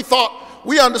bodies, we thought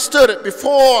we understood it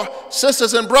before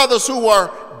sisters and brothers who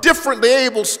were differently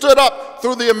able stood up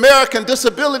through the American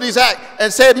Disabilities Act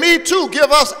and said, "Me too,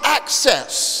 give us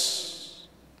access."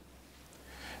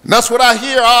 And that's what I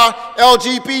hear our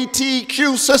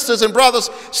LGBTQ sisters and brothers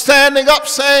standing up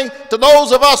saying to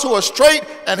those of us who are straight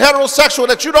and heterosexual,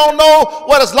 that you don't know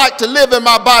what it's like to live in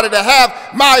my body, to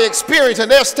have my experience. And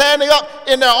they're standing up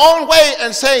in their own way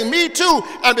and saying, "Me too."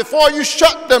 And before you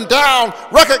shut them down,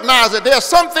 recognize that there are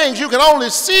some things you can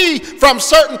only see from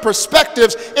certain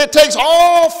perspectives. It takes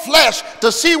all flesh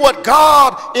to see what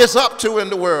God is up to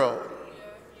in the world.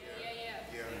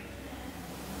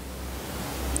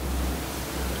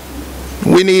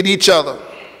 We need each other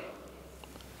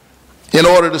in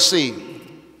order to see.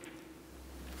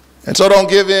 And so don't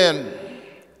give in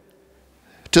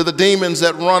to the demons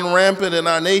that run rampant in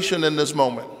our nation in this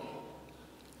moment.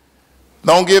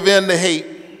 Don't give in to hate.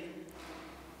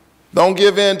 Don't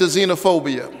give in to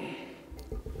xenophobia.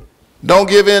 Don't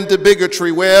give in to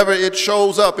bigotry wherever it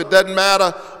shows up. It doesn't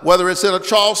matter whether it's in a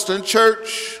Charleston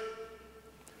church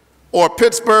or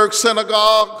Pittsburgh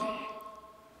synagogue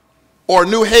or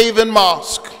New Haven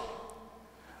Mosque.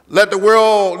 Let the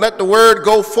word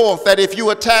go forth that if you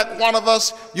attack one of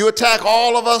us, you attack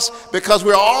all of us, because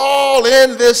we're all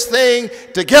in this thing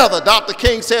together. Dr.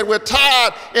 King said we're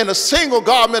tied in a single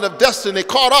garment of destiny,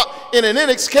 caught up in an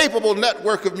inescapable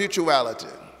network of mutuality.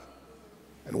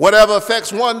 And whatever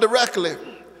affects one directly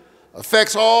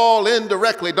affects all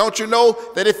indirectly. Don't you know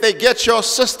that if they get your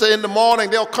sister in the morning,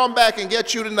 they'll come back and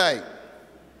get you tonight?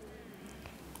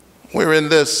 We're in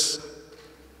this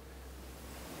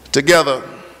together.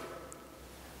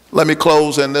 Let me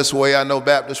close in this way. I know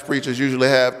Baptist preachers usually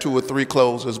have 2 or 3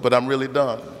 closes, but I'm really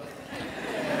done.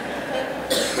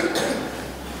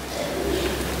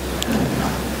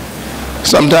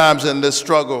 Sometimes in this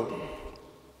struggle,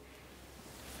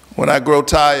 when I grow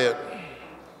tired,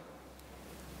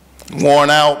 worn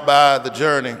out by the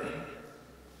journey,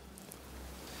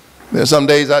 there's some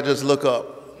days I just look up.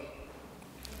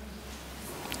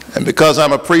 And because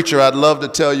I'm a preacher, I'd love to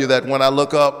tell you that when I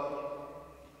look up,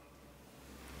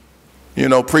 you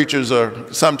know, preachers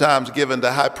are sometimes given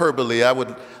to hyperbole. I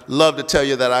would love to tell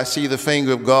you that I see the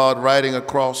finger of God writing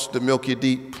across the milky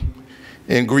deep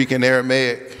in Greek and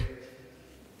Aramaic.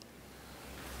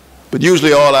 But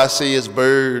usually all I see is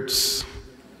birds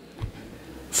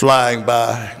flying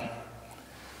by.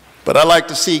 But I like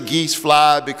to see geese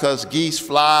fly because geese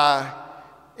fly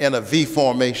in a V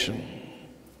formation.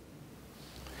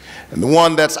 And the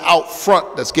one that's out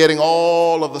front, that's getting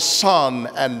all of the sun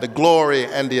and the glory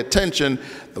and the attention,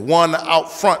 the one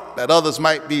out front that others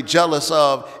might be jealous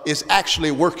of, is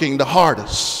actually working the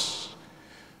hardest.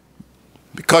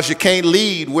 Because you can't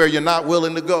lead where you're not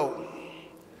willing to go.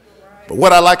 But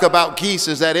what I like about geese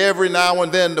is that every now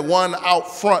and then the one out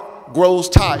front grows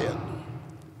tired.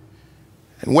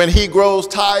 And when he grows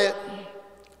tired,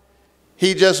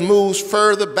 he just moves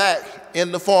further back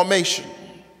in the formation.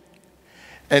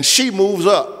 And she moves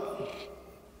up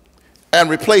and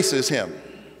replaces him.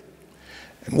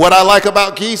 And what I like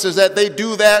about geese is that they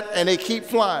do that and they keep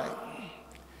flying.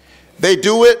 They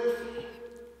do it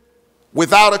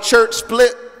without a church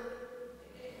split.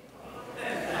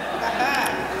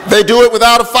 They do it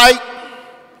without a fight.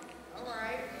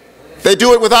 They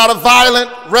do it without a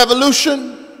violent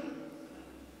revolution.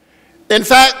 In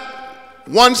fact,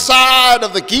 one side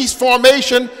of the geese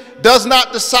formation does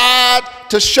not decide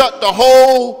to shut the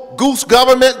whole goose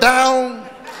government down.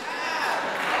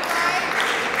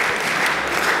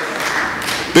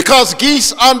 Because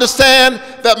geese understand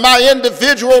that my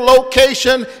individual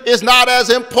location is not as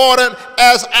important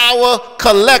as our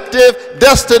collective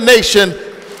destination.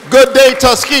 Good day,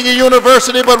 Tuskegee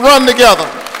University, but run together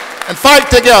and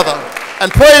fight together and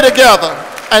pray together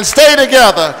and stay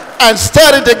together and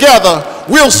study together.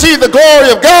 We'll see the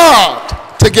glory of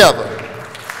God together.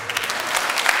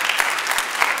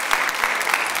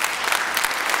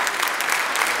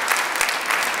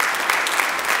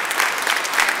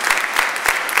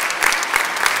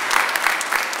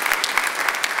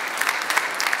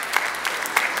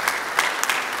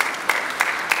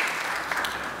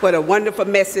 What a wonderful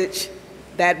message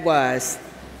that was,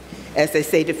 as they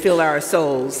say, to fill our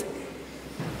souls.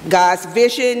 God's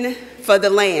vision for the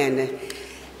land.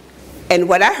 And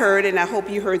what I heard, and I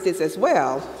hope you heard this as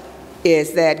well,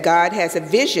 is that God has a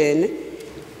vision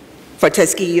for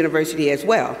Tuskegee University as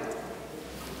well.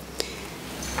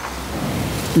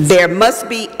 There must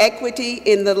be equity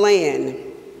in the land,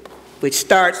 which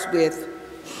starts with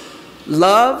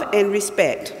love and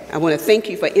respect. I want to thank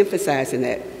you for emphasizing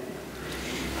that,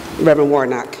 Reverend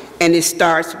Warnock. And it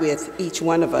starts with each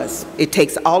one of us. It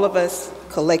takes all of us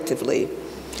collectively.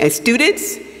 And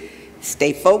students,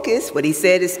 stay focused. What he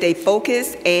said is stay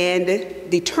focused and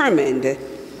determined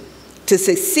to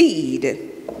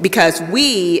succeed, because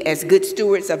we, as good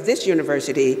stewards of this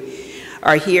university,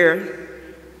 are here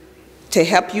to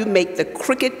help you make the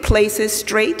crooked places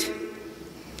straight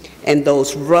and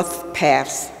those rough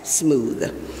paths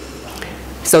smooth.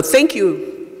 So thank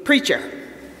you, preacher,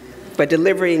 for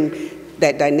delivering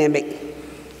that dynamic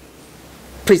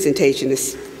presentation.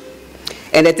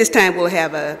 And at this time, we'll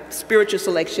have a spiritual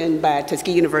selection by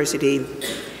Tuskegee University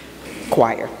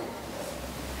Choir.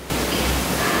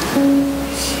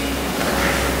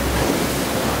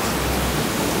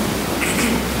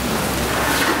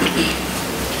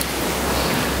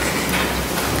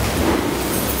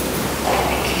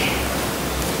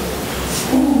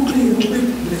 Who be a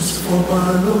witness for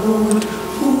my Lord?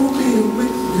 Who be a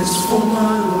witness for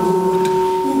my Lord?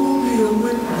 Who be a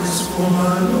witness for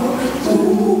my Lord? Who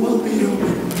will be a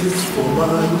witness for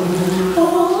my Lord? Oh,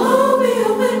 I'll be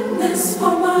a witness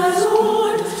for my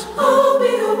Lord. I'll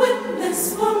be a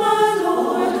witness for my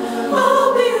Lord.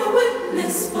 I'll be a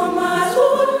witness for my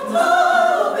Lord.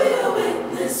 I'll be a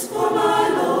witness for my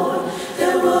Lord.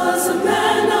 There was a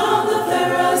man of the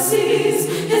Pharisees.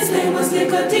 His name was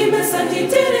Nicodemus, and he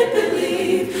didn't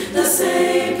believe. The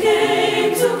same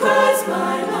came to Christ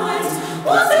by night.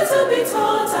 Was it to be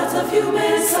taught out of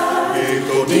human sight?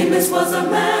 Nicodemus was a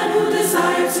man who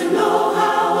desired to know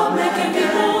how a man can be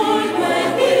born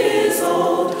when he is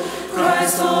old.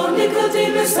 Christ told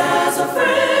Nicodemus as a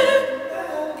friend,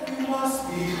 You must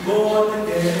be born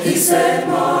again. he said,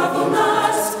 marvel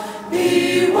not,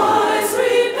 be wise,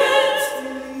 repent.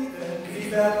 Believe and be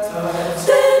baptized.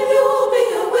 Then you'll be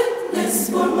a witness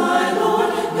for my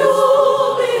Lord.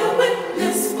 You'll be a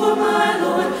witness for my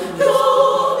Lord.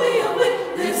 You'll be a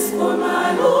witness for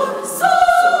my Lord.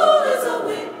 Soul is a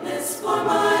witness for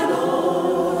my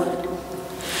Lord.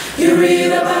 You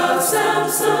read about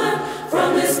Samson.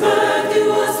 From his birth, he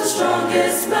was the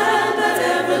strongest man that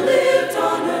ever lived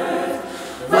on earth.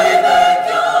 Way back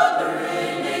yonder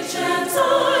in ancient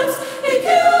times, he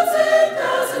killed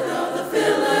 10,000 of the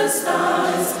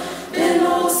Philistines. Then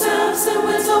old Samson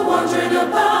went a wandering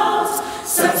about.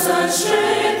 Samson's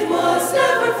strength was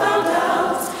never found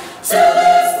out. Till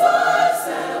his wife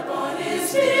sat upon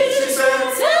his feet. She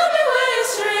said, tell me where your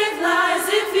strength lies.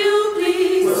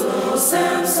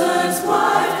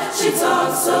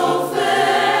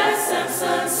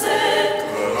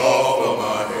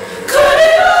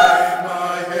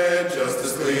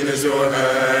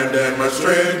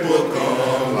 strength will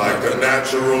come like a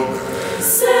natural man.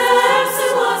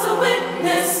 Samson was a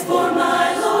witness for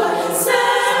my Lord.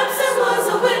 Samson was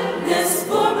a witness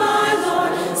for my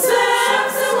Lord.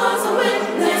 Samson was a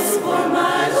witness for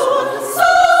my Lord.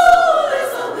 Saul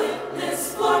is a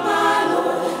witness for my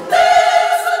Lord.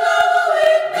 There's another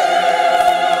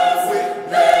witness.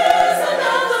 There's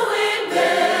another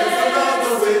witness.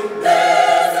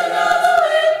 There's another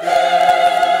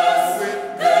witness.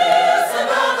 There's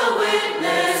another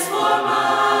witness for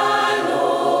my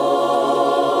Lord.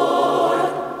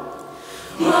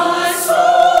 My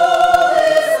soul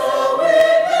is a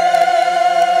witness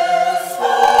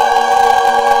for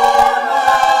my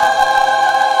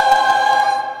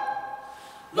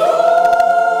Lord.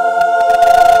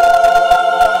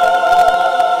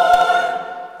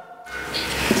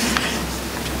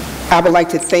 I would like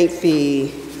to thank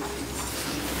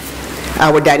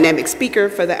our dynamic speaker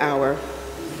for the hour,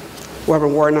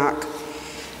 Reverend Warnock,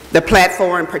 the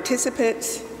platform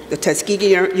participants, the Tuskegee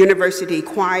University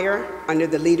Choir under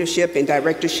the leadership and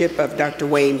directorship of Dr.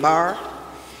 Wayne Barr,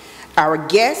 our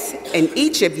guests, and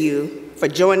each of you for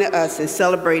joining us in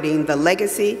celebrating the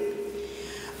legacy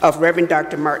of Reverend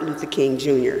Dr. Martin Luther King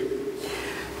Jr.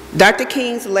 Dr.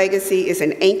 King's legacy is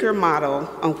an anchor model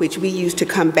on which we use to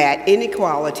combat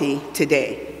inequality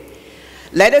today.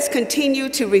 Let us continue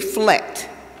to reflect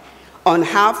on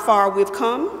how far we've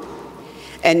come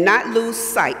and not lose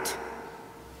sight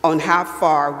on how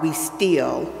far we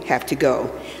still have to go.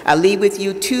 I'll leave with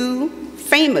you two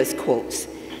famous quotes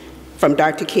from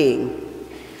Dr. King.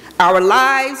 Our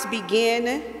lives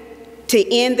begin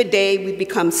to end the day we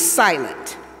become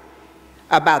silent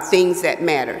about things that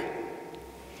matter.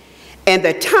 And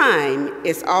the time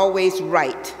is always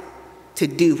right to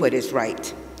do what is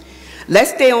right. Let's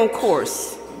stay on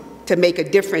course to make a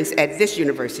difference at this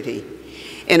university,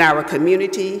 in our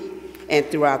community, and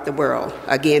throughout the world.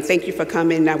 Again, thank you for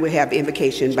coming. Now we have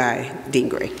invocation by Dean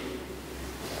Gray.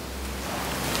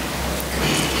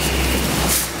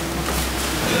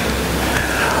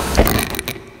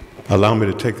 Allow me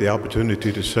to take the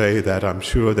opportunity to say that I'm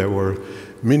sure there were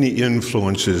many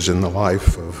influences in the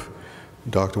life of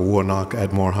Dr. Warnock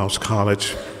at Morehouse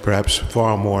College, perhaps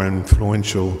far more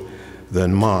influential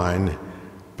than mine.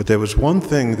 But there was one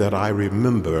thing that I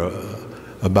remember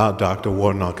about Dr.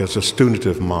 Warnock as a student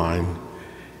of mine.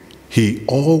 He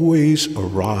always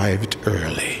arrived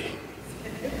early.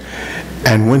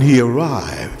 And when he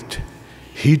arrived,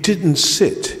 he didn't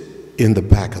sit in the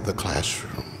back of the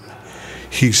classroom.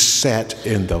 He sat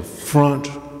in the front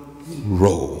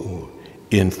row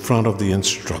in front of the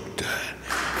instructor.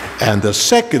 And the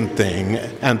second thing,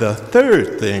 and the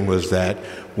third thing was that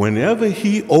whenever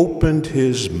he opened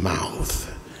his mouth,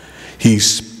 he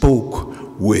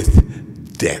spoke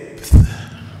with depth.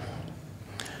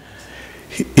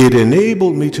 It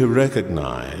enabled me to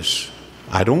recognize,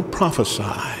 I don't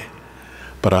prophesy,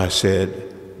 but I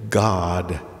said,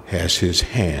 God has his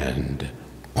hand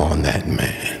on that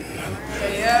man.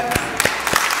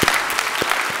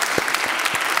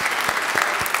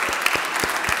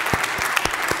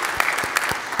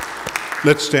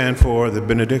 Let's stand for the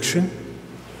benediction.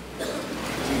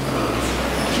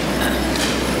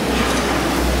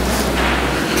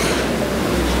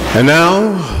 And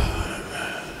now,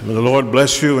 may the Lord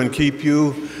bless you and keep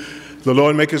you. The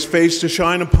Lord make his face to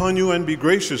shine upon you and be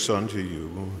gracious unto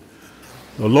you.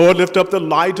 The Lord lift up the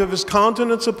light of his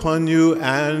countenance upon you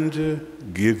and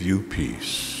give you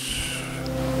peace.